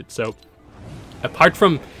completed. So apart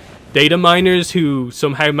from data miners who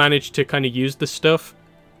somehow managed to kind of use the stuff,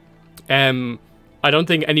 I don't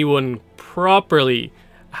think anyone properly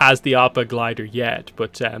has the APA glider yet,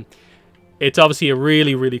 but it's obviously a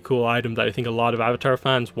really, really cool item that I think a lot of Avatar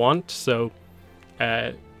fans want. So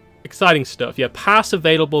exciting stuff. Yeah, pass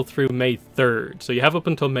available through May 3rd. So you have up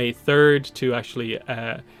until May 3rd to actually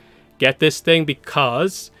get this thing,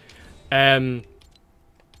 because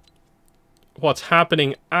what's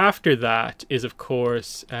happening after that is, of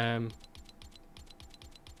course, where's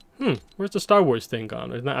the Star Wars thing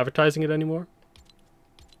gone? Isn't that advertising it anymore?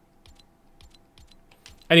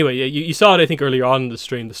 Anyway, yeah, you saw it, I think, earlier on in the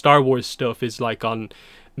stream. The Star Wars stuff is like on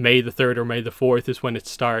May the 3rd or May the 4th is when it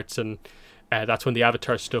starts, and that's when the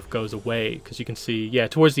Avatar stuff goes away, because you can see, yeah,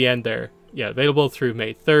 towards the end there, yeah, available through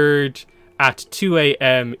May 3rd at 2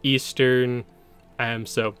 AM Eastern.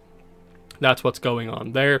 So that's what's going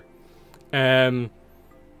on there.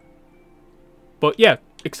 But yeah,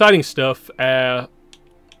 exciting stuff. I'll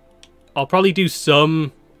probably do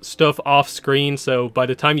some stuff off screen, so by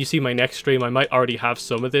the time you see my next stream I might already have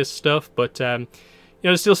some of this stuff, but you know,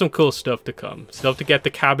 there's still some cool stuff to come. Still have to get the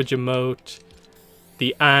cabbage emote,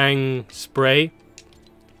 the Aang spray,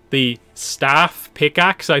 the staff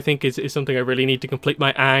pickaxe I think is something I really need to complete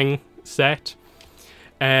my Aang set,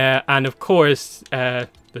 and of course there's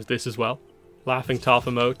this as well, laughing top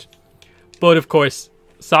emote. But of course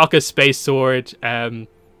Sokka's space sword,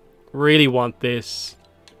 really want this,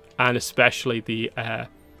 and especially the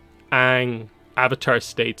Aang Avatar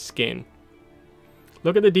State skin.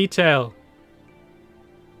 Look at the detail.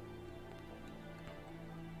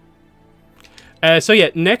 So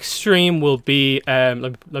yeah, next stream will be,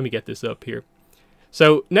 let me get this up here.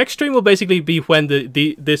 So next stream will basically be when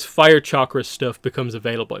this Fire Chakra stuff becomes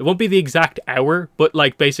available. It won't be the exact hour, but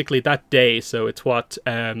like basically that day. So it's what,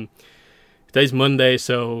 today's Monday,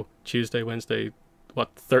 so Tuesday, Wednesday,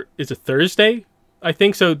 what, is it Thursday? I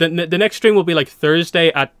think so. The next stream will be like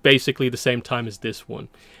Thursday at basically the same time as this one.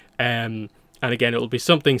 And again, it will be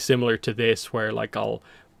something similar to this, where like I'll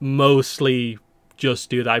mostly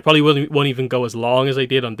just do that. I probably won't even go as long as I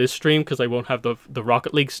did on this stream, because I won't have the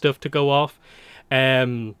Rocket League stuff to go off.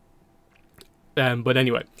 But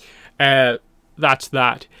anyway, that's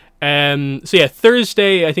that. So yeah,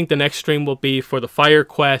 Thursday, I think the next stream will be for the fire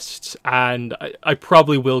quests, and I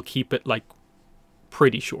probably will keep it like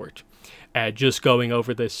pretty short. Just going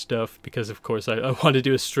over this stuff, because of course I want to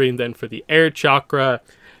do a stream then for the Earth Chakra,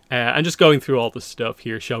 and just going through all the stuff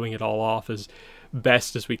here, showing it all off as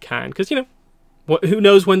best as we can, because, you know, who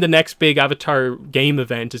knows when the next big Avatar game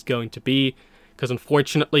event is going to be, because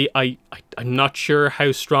unfortunately I'm not sure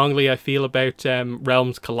how strongly I feel about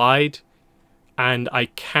Realms Collide, and I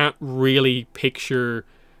can't really picture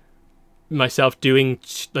myself doing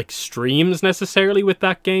like streams necessarily with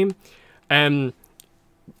that game,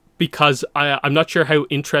 because I'm not sure how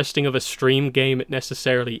interesting of a stream game it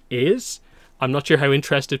necessarily is. I'm not sure how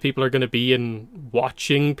interested people are going to be in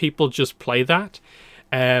watching people just play that.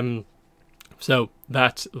 So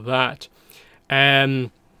that's that.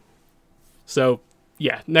 So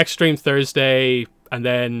yeah, next stream Thursday, and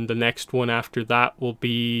then the next one after that will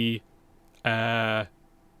be I'm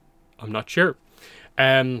not sure.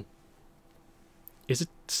 Is it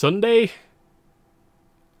Sunday?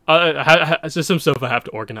 There's some stuff I have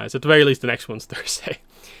to organize. At the very least, the next one's Thursday.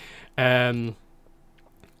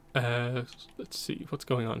 Let's see what's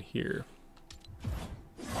going on here.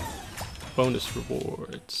 Bonus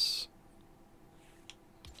rewards.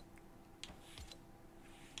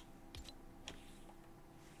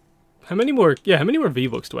 How many more? Yeah, how many more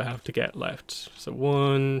V-Bucks do I have to get left? So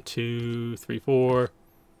 1, 2, 3, 4.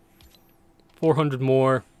 400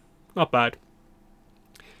 more. Not bad.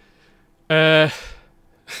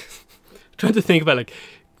 Trying to think about like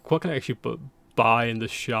what can I actually buy in the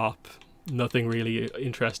shop. Nothing really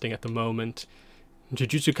interesting at the moment.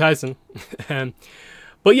 Jujutsu Kaisen.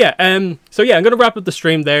 But yeah, so yeah, I'm gonna wrap up the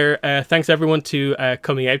stream there. Thanks everyone to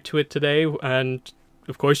coming out to it today, and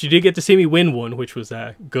of course you did get to see me win one, which was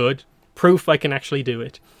good proof I can actually do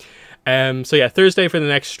it. So yeah, Thursday for the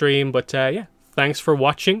next stream. But yeah, thanks for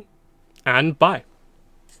watching, and bye.